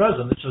softening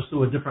resin. It's just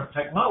through a different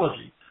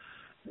technology.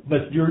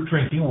 But you're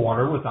drinking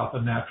water without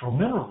the natural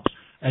minerals.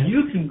 And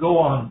you can go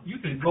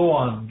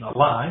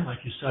online, like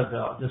you said,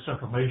 this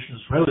information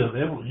is readily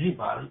available to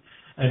anybody,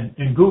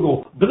 and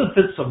Google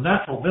benefits of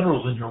natural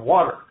minerals in your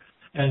water.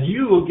 And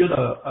you will get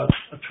a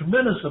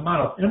tremendous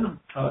amount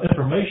of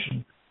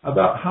information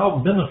about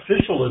how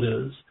beneficial it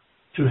is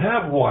to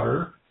have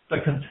water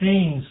that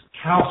contains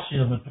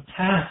calcium and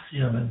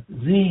potassium and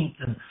zinc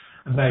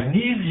and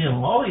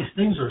magnesium. All these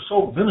things are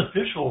so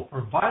beneficial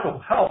for vital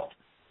health.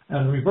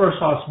 And reverse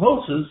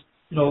osmosis,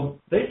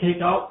 they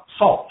take out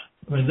salt.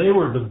 I mean, they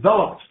were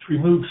developed to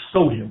remove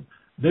sodium.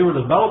 They were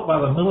developed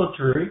by the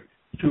military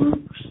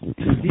to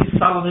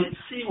desalinate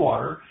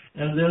seawater,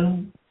 and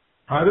then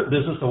private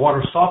business, the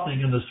water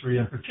softening industry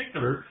in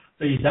particular,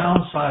 they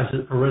downsized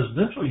it for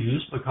residential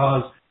use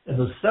because in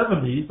the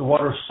 70s, the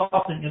water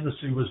softening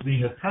industry was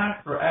being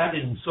attacked for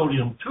adding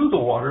sodium to the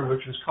water,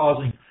 which is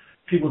causing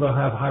people to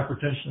have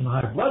hypertension and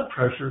high blood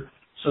pressure.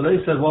 So they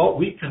said, well,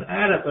 we can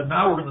add it, but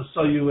now we're going to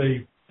sell you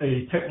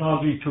a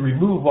technology to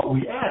remove what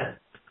we added.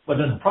 But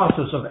in the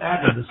process of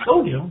adding the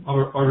sodium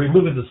or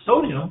removing the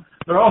sodium,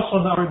 they're also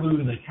now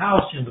removing the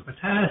calcium, the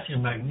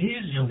potassium,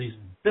 magnesium. These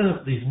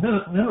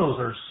minerals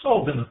are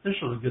so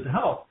beneficial to good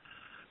health.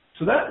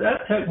 So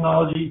that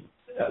technology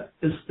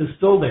is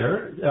still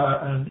there,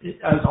 and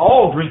as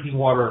all drinking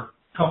water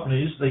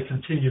companies, they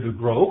continue to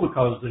grow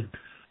because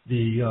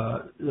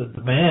the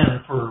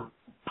demand for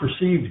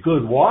perceived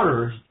good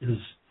water is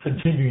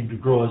continuing to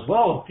grow as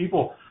well.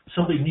 People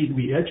simply need to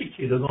be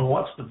educated on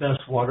what's the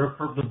best water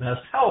for the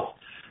best health.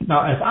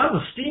 Now, if I'm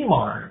a steam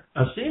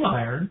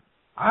iron,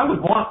 I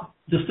would want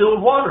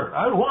distilled water.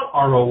 I would want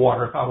RO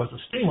water if I was a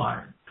steam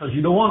iron, because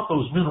you don't want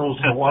those minerals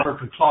in the water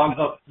to clog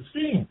up the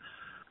steam.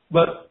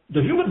 But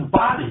the human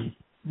body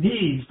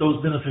needs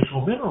those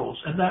beneficial minerals,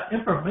 and that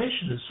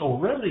information is so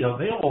readily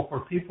available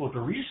for people to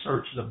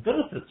research the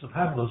benefits of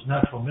having those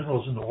natural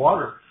minerals in the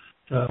water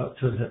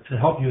to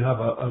help you have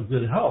a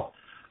good health.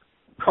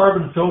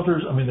 Carbon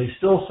filters, I mean, they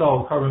still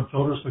sell carbon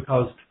filters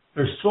because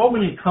there's so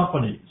many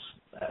companies.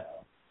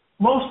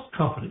 Most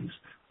companies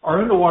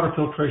are in the water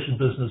filtration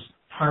business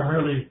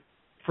primarily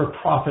for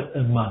profit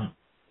and money.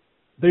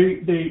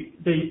 They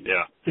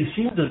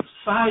seem to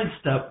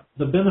sidestep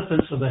the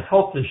benefits of the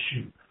health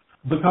issue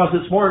because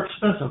it's more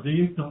expensive.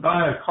 You can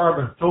buy a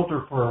carbon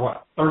filter for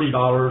 $30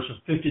 or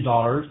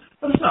 $50,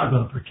 but it's not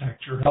going to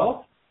protect your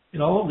health.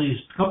 These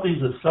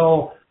companies that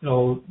sell,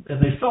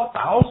 and they sell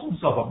thousands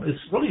of them. It's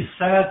really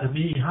sad to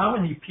me how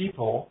many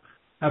people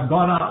have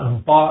gone out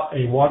and bought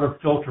a water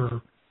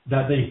filter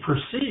that they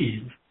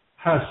perceive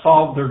has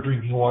solved their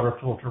drinking water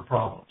filter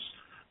problems.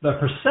 The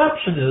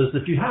perception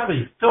is if you have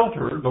a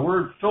filter, the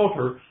word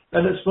filter,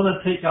 that it's going to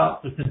take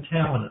out the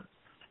contaminants.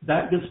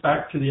 That gets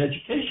back to the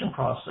education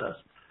process.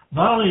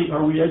 Not only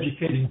are we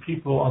educating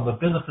people on the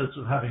benefits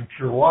of having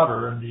pure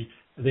water and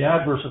the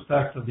adverse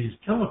effect of these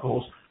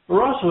chemicals,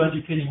 we're also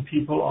educating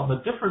people on the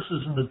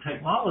differences in the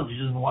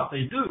technologies and what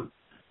they do.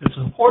 It's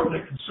important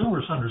that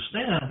consumers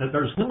understand that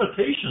there's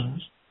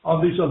limitations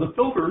on these other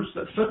filters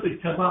that simply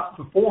cannot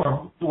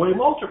perform the way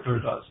Multipure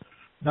does.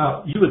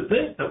 Now, you would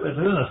think that with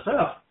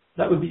NSF,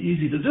 that would be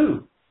easy to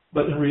do.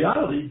 But in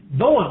reality,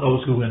 no one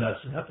knows who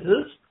NSF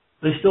is.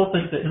 They still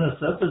think that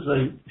NSF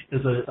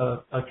is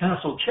a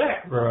canceled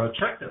check or a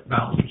check that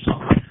bounced or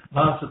something,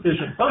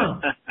 non-sufficient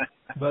funds.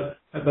 But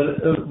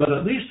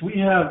at least we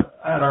have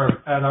at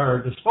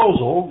our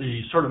disposal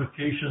the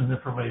certification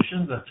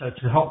information that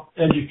to help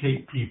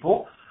educate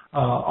people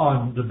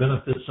on the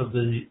benefits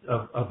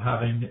of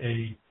having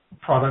a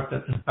product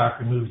that in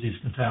fact removes these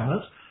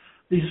contaminants.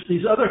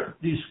 These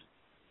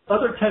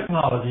other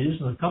technologies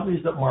and the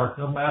companies that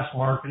market them, mass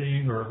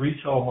marketing or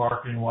retail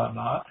marketing and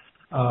whatnot,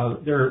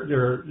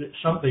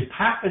 they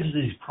package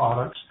these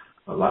products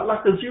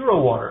like the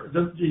zero water.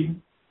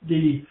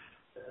 The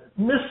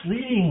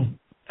misleading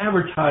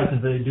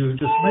advertising they do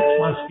just makes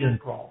my skin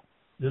crawl.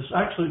 This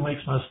actually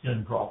makes my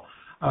skin crawl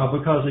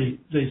because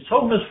they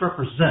so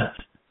misrepresent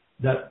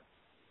that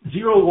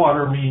zero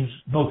water means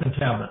no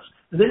contaminants.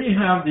 And then you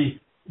have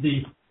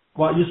the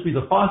what used to be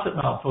the faucet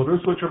mount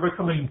filters, which are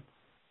becoming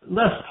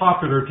less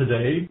popular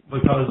today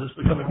because it's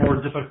becoming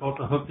more difficult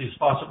to hook these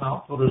faucet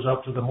mount filters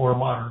up to the more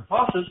modern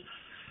faucets.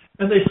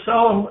 And they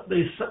sell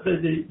them.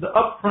 The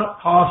upfront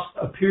cost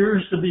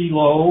appears to be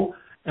low,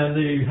 and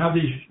they have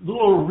these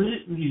little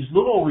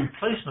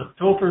replacement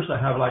filters that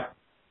have like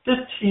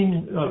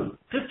 15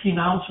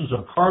 ounces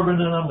of carbon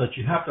in them that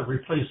you have to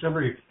replace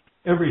every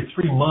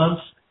 3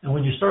 months. And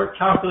when you start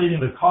calculating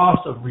the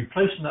cost of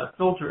replacing that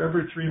filter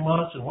every 3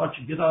 months and what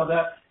you get out of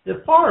that,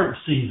 it far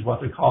exceeds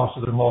what the cost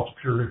of the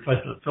Multipure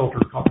replacement filter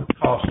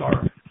costs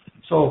are.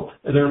 So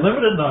they're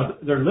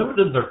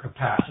limited in their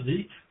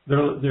capacity.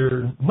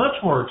 They're much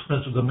more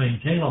expensive to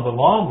maintain on the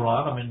long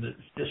run. I mean,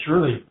 it's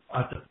surely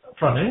at the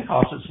front end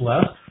cost it's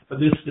less, but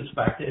this gets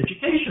back to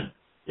education.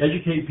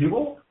 Educate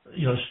people,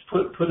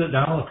 put it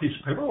down on a piece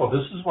of paper. Well,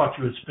 this is what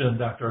you would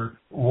spend after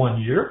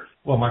 1 year.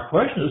 Well, my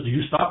question is, do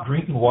you stop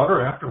drinking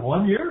water after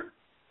 1 year?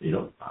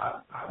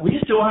 We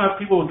still have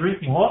people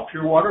drinking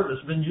pure water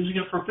that's been using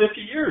it for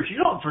 50 years. You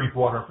don't drink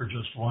water for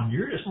just 1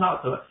 year. It's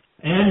not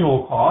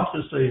annual cost.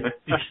 It's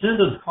the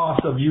extended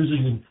cost of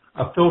using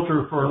a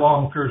filter for a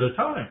long period of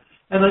time.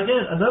 And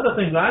again, another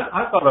thing that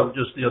I thought of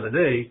just the other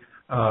day,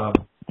 I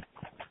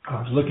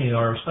was looking at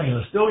our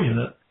stainless steel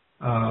unit,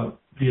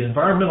 the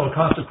environmental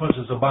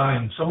consequences of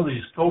buying some of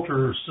these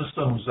filter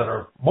systems that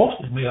are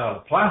mostly made out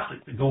of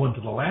plastic that go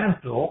into the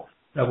landfill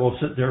that will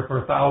sit there for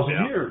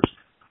 1,000 years.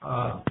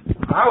 I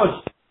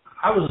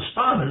was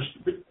astonished,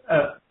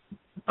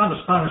 not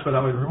astonished, but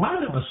I was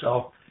reminding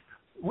myself,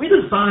 we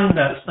designed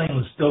that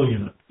stainless steel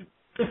unit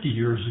 50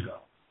 years ago.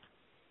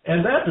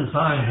 And that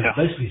design has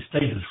basically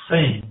stayed the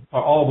same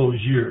for all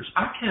those years.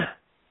 I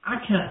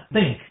can't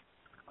think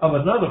of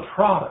another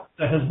product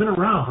that has been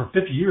around for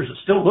 50 years that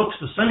still looks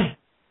the same.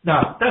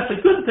 Now, that's a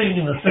good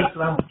thing in the sense that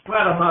I'm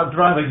glad I'm not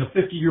driving a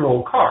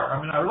 50-year-old car. I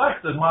mean, I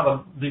like the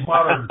modern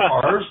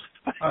cars,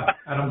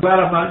 and I'm glad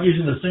I'm not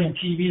using the same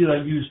TV that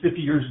I used 50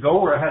 years ago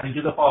where I had to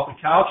get up off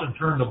the couch and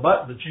turn the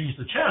button to change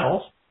the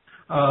channels.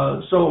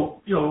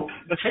 So, you know,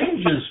 change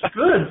is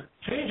good.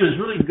 Change is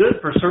really good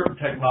for certain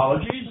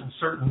technologies and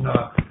certain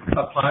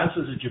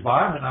appliances that you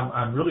buy. I mean,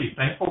 I'm really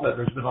thankful that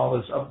there's been all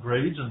these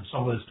upgrades and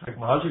some of this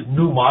technology.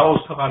 New models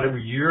come out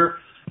every year.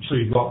 So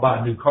you go out and buy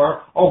a new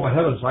car. Oh, my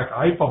heavens, like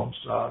iPhones,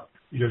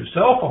 your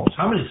cell phones.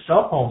 How many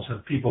cell phones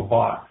have people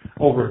bought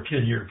over a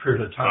 10-year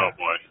period of time? Oh,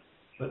 boy.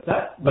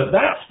 But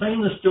that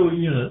stainless steel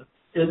unit,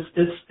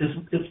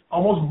 it's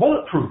almost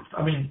bulletproof.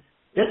 I mean,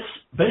 it's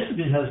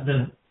basically has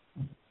been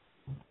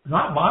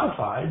not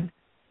modified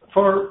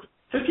for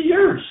 50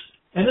 years.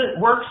 And it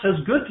works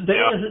as good today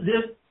as it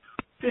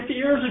did 50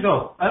 years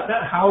ago.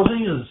 That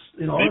housing is,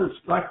 you know, it's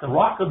like the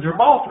Rock of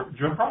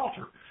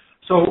Gibraltar.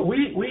 So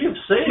we have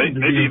saved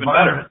the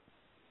environment.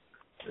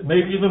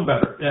 Maybe even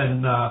better.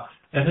 And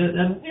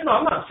you know,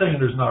 I'm not saying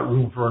there's not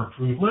room for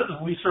improvement,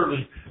 and we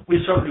certainly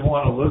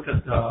want to look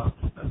at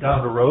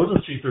down the road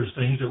and see if there's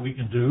things that we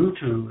can do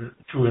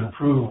to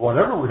improve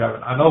whatever we have.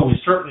 I know we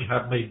certainly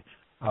have made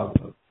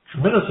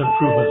tremendous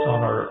improvements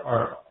on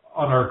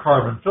our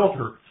carbon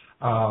filter.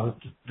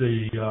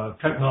 The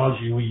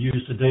technology we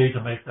use today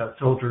to make that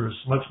filter is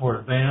much more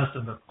advanced,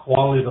 and the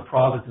quality of the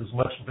product is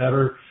much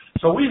better.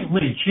 So we've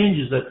made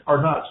changes that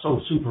are not so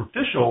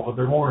superficial, but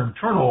they're more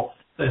internal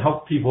that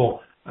help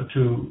people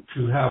to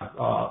have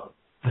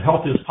the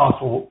healthiest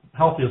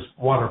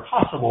water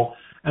possible,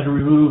 and to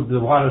remove the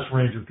widest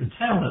range of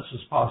contaminants as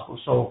possible.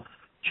 So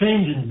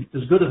change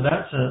is good in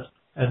that sense.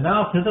 And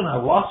now, Kenton,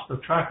 I've lost the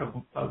track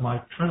of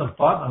my train of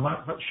thought, and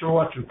I'm not sure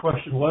what your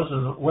question was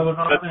and whether or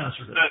not I've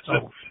answered it.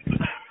 So.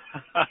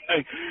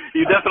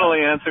 You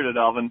definitely answered it,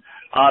 Alvin.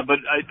 But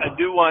I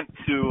do want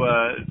to,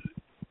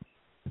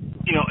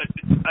 you know,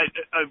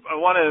 I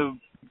want to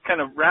kind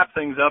of wrap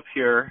things up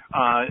here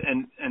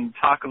and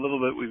talk a little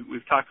bit.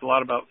 We've talked a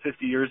lot about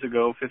 50 years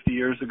ago,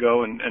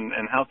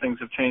 and how things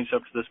have changed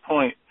up to this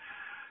point.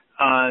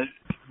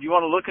 Do you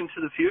want to look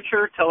into the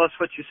future? Tell us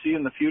what you see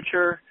in the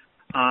future.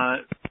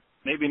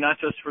 Maybe not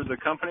just for the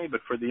company,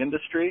 but for the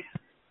industry?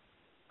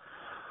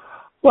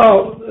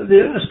 Well, the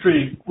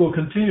industry will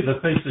continue to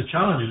face the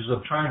challenges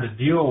of trying to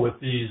deal with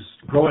these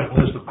growing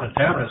list of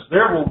contaminants.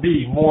 There will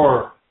be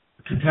more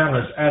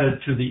contaminants added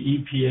to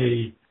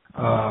the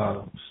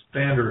EPA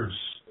standards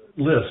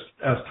list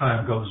as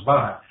time goes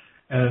by.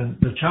 And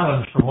the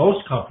challenge for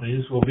most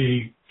companies will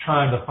be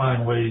trying to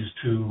find ways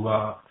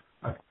to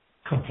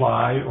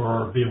comply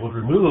or be able to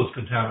remove those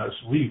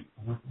contaminants. We,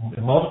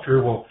 in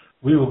Multipure,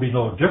 we will be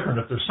no different.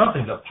 If there's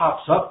something that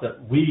pops up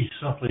that we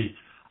simply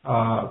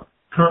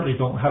currently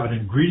don't have an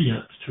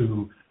ingredient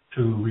to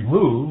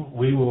remove,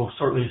 we will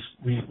certainly,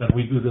 and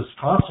we do this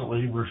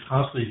constantly, we're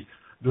constantly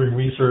doing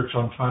research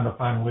on trying to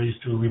find ways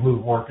to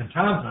remove more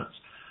contaminants.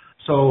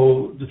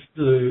 So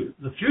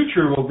the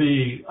future will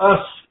be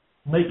us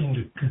making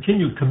a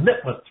continued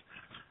commitment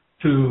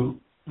to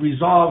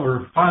resolve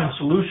or find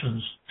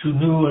solutions to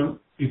new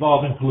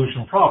evolving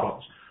pollution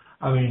problems.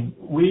 I mean,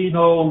 we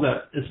know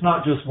that it's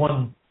not just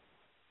one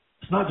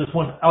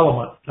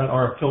element that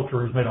our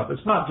filter is made of.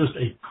 It's not just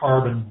a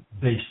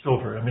carbon-based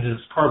filter. I mean,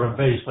 it's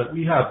carbon-based, but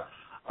we have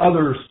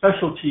other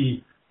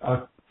specialty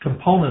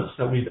components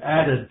that we've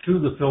added to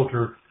the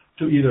filter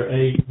to either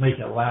make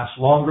it last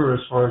longer as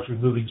far as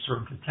removing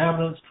certain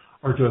contaminants,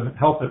 or to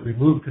help it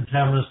remove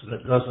contaminants that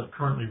it doesn't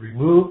currently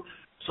remove.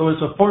 So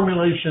it's a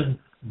formulation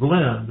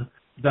blend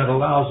that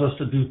allows us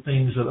to do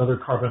things that other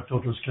carbon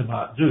filters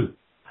cannot do.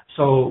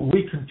 So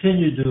we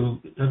continue to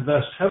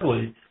invest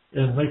heavily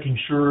in making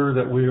sure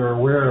that we are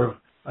aware of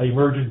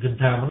emerging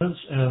contaminants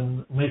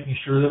and making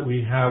sure that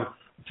we have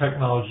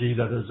technology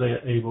that is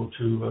able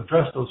to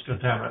address those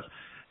contaminants.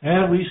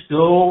 And we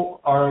still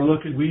are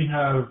looking, we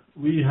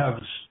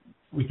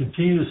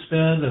continue to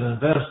spend and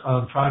invest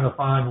on trying to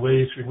find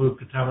ways to remove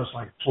contaminants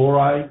like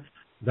fluoride.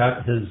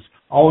 That has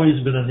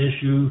always been an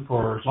issue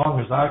for as long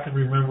as I can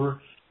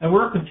remember. And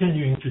we're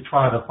continuing to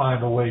try to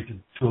find a way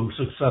to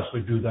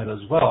successfully do that as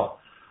well.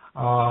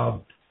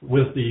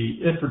 With the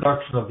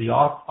introduction of the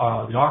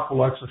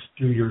Aqualux a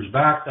few years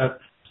back, that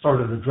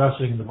started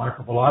addressing the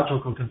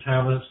microbiological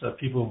contaminants that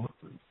people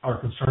are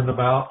concerned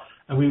about,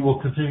 and we will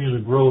continue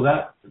to grow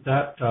that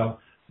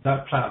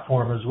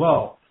platform as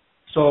well.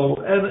 So,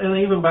 and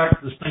even back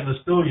to the stainless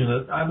steel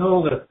unit, I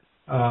know that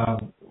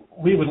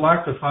we would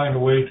like to find a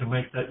way to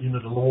make that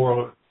unit a little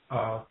more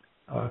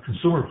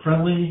consumer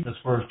friendly as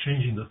far as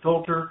changing the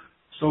filter.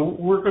 So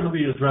we're going to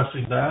be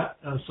addressing that.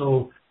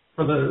 So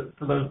for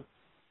the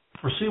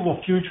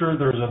foreseeable future,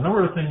 there's a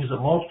number of things that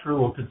Multipure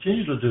will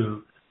continue to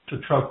do to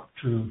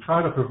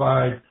try to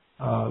provide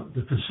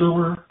the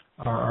consumer,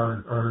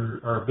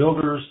 our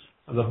builders,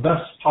 the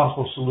best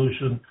possible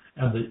solution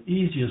and the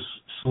easiest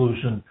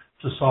solution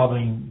to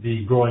solving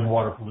the growing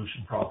water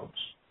pollution problems.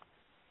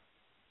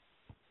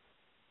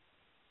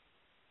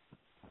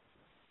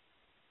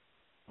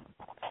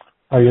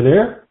 Are you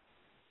there?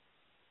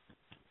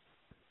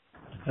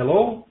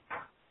 Hello?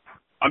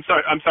 I'm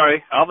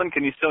sorry. Alvin,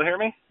 can you still hear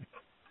me?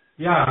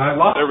 Yeah, I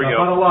lost you. I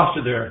thought I lost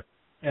you there.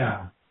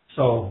 Yeah.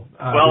 So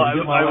well,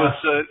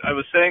 I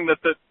was saying that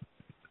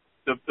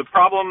the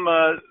problem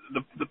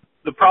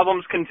the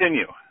problems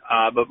continue,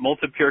 but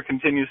Multipure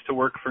continues to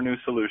work for new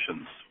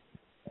solutions.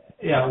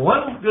 Yeah,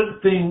 one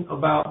good thing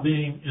about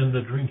being in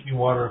the drinking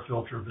water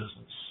filter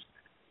business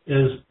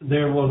is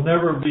there will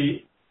never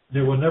be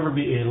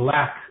a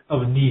lack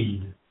of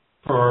need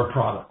for our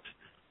product.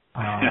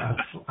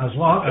 As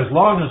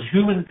long as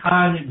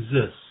humankind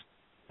exists,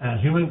 and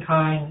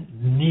humankind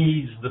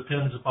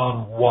depends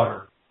upon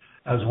water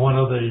as one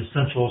of the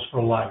essentials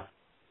for life.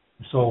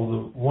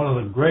 So one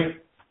of the great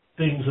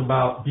things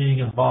about being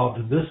involved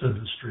in this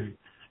industry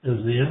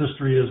is the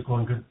industry is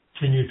going to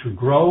continue to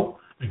grow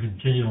and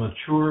continue to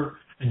mature,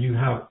 and you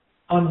have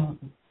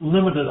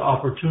unlimited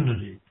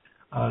opportunity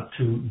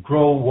to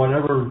grow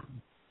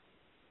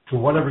to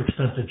whatever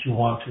extent that you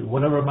want to,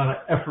 whatever amount of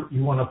effort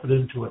you want to put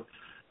into it.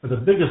 But the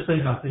biggest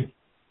thing I think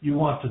you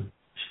want to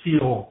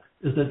feel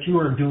is that you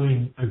are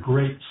doing a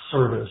great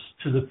service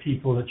to the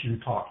people that you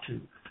talk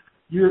to.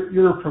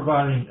 You're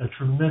providing a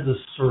tremendous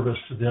service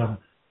to them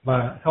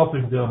by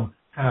helping them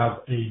have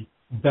a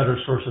better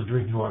source of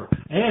drinking water.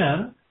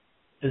 And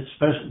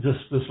especially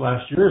this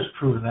last year has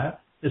proven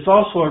that. It's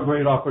also a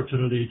great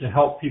opportunity to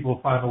help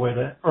people find a way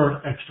to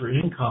earn extra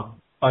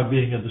income by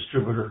being a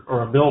distributor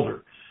or a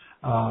builder.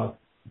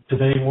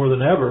 Today, more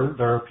than ever,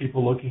 there are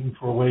people looking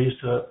for ways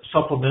to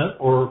supplement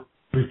or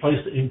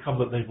replace the income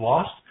that they've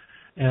lost.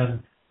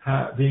 And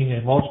being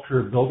a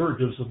Multipure builder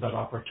gives them that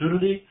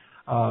opportunity.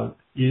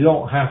 You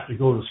don't have to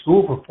go to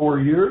school for 4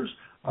 years.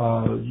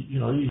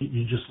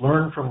 You just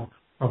learn from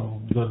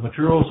the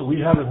materials that we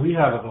have, and we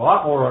have a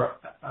lot more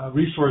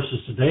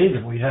resources today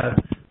than we had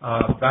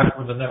back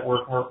when the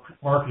network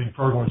marketing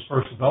program was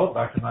first developed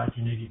back in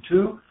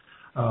 1982.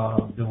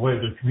 The way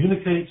to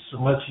communicate is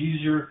much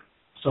easier.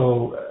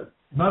 So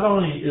not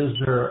only is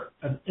there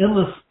an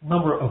endless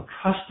number of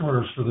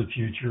customers for the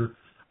future,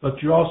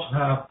 but you also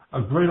have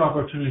a great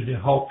opportunity to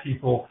help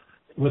people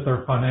with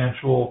their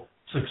financial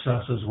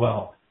success as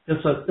well.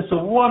 It's a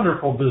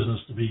wonderful business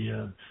to be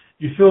in.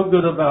 You feel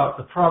good about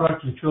the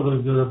product. You feel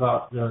good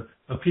about the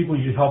people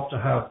you help to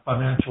have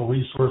financial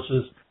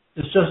resources.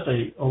 It's just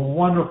a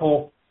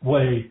wonderful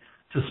way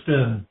to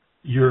spend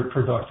your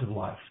productive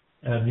life.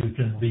 And you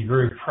can be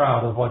very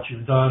proud of what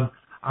you've done.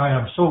 I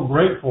am so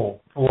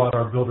grateful for what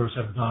our builders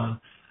have done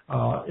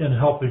in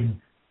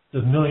helping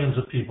the millions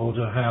of people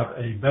to have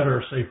a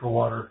better, safer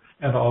water,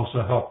 and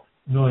also help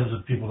millions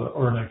of people to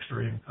earn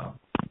extra income.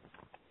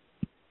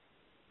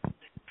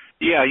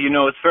 Yeah,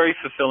 it's very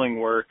fulfilling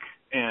work,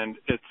 and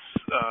it's,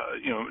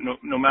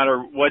 no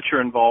matter what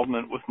your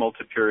involvement with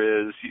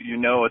Multipure is,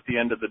 at the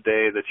end of the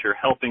day that you're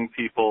helping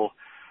people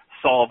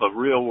solve a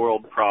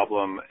real-world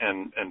problem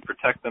and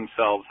protect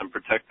themselves and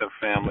protect their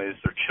families,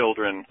 their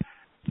children,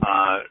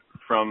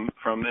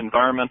 from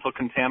environmental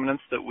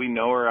contaminants that we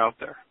know are out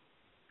there.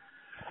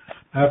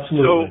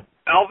 Absolutely.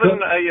 So, Alvin,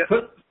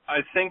 I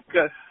think,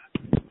 go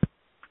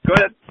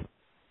ahead.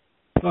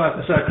 All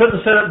right, so I couldn't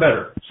have said it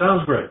better.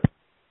 Sounds great.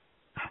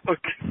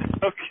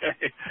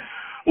 Okay.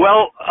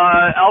 Well,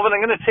 Alvin,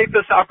 I'm going to take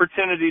this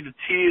opportunity to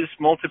tease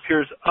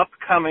Multipure's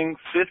upcoming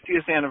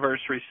 50th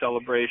anniversary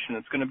celebration.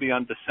 It's going to be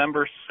on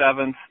December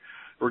 7th.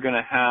 We're going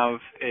to have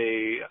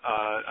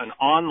an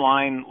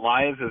online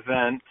live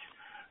event.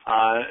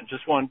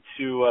 Just want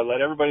to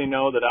let everybody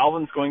know that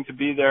Alvin's going to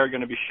be there,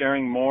 going to be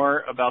sharing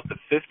more about the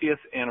 50th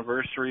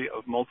anniversary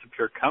of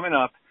Multipure coming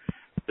up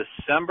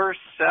December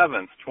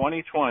 7th,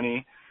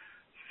 2020,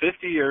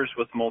 50 years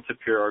with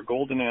Multipure, our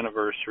golden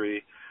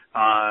anniversary.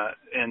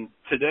 And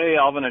today,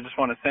 Alvin, I just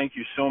want to thank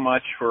you so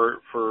much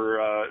for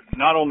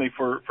not only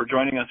for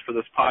joining us for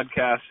this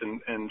podcast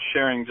and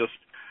sharing just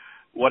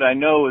what I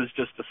know is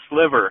just a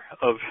sliver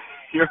of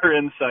your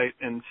insight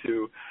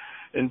into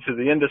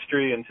the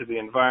industry, into the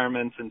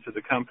environment, into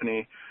the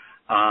company,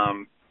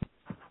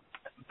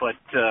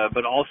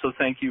 but also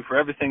thank you for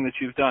everything that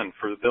you've done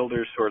for the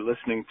builders who are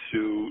listening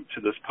to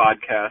this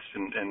podcast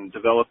and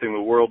developing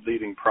the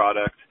world-leading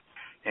product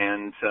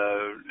and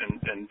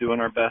doing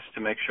our best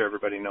to make sure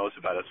everybody knows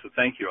about it. So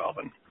thank you,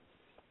 Alvin.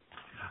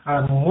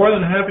 I'm more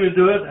than happy to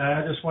do it, and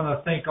I just want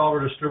to thank all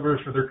our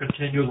distributors for their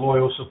continued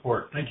loyal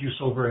support. Thank you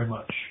so very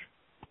much.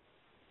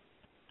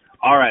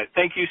 All right.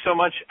 Thank you so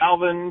much,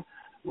 Alvin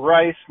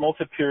Rice,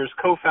 Multipure's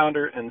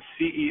co-founder and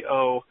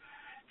CEO.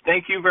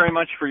 Thank you very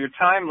much for your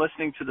time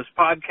listening to this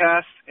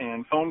podcast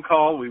and phone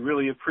call. We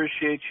really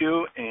appreciate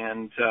you,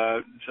 and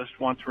just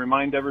want to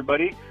remind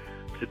everybody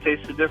to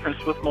taste the difference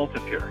with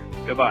Multipure.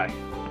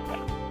 Goodbye.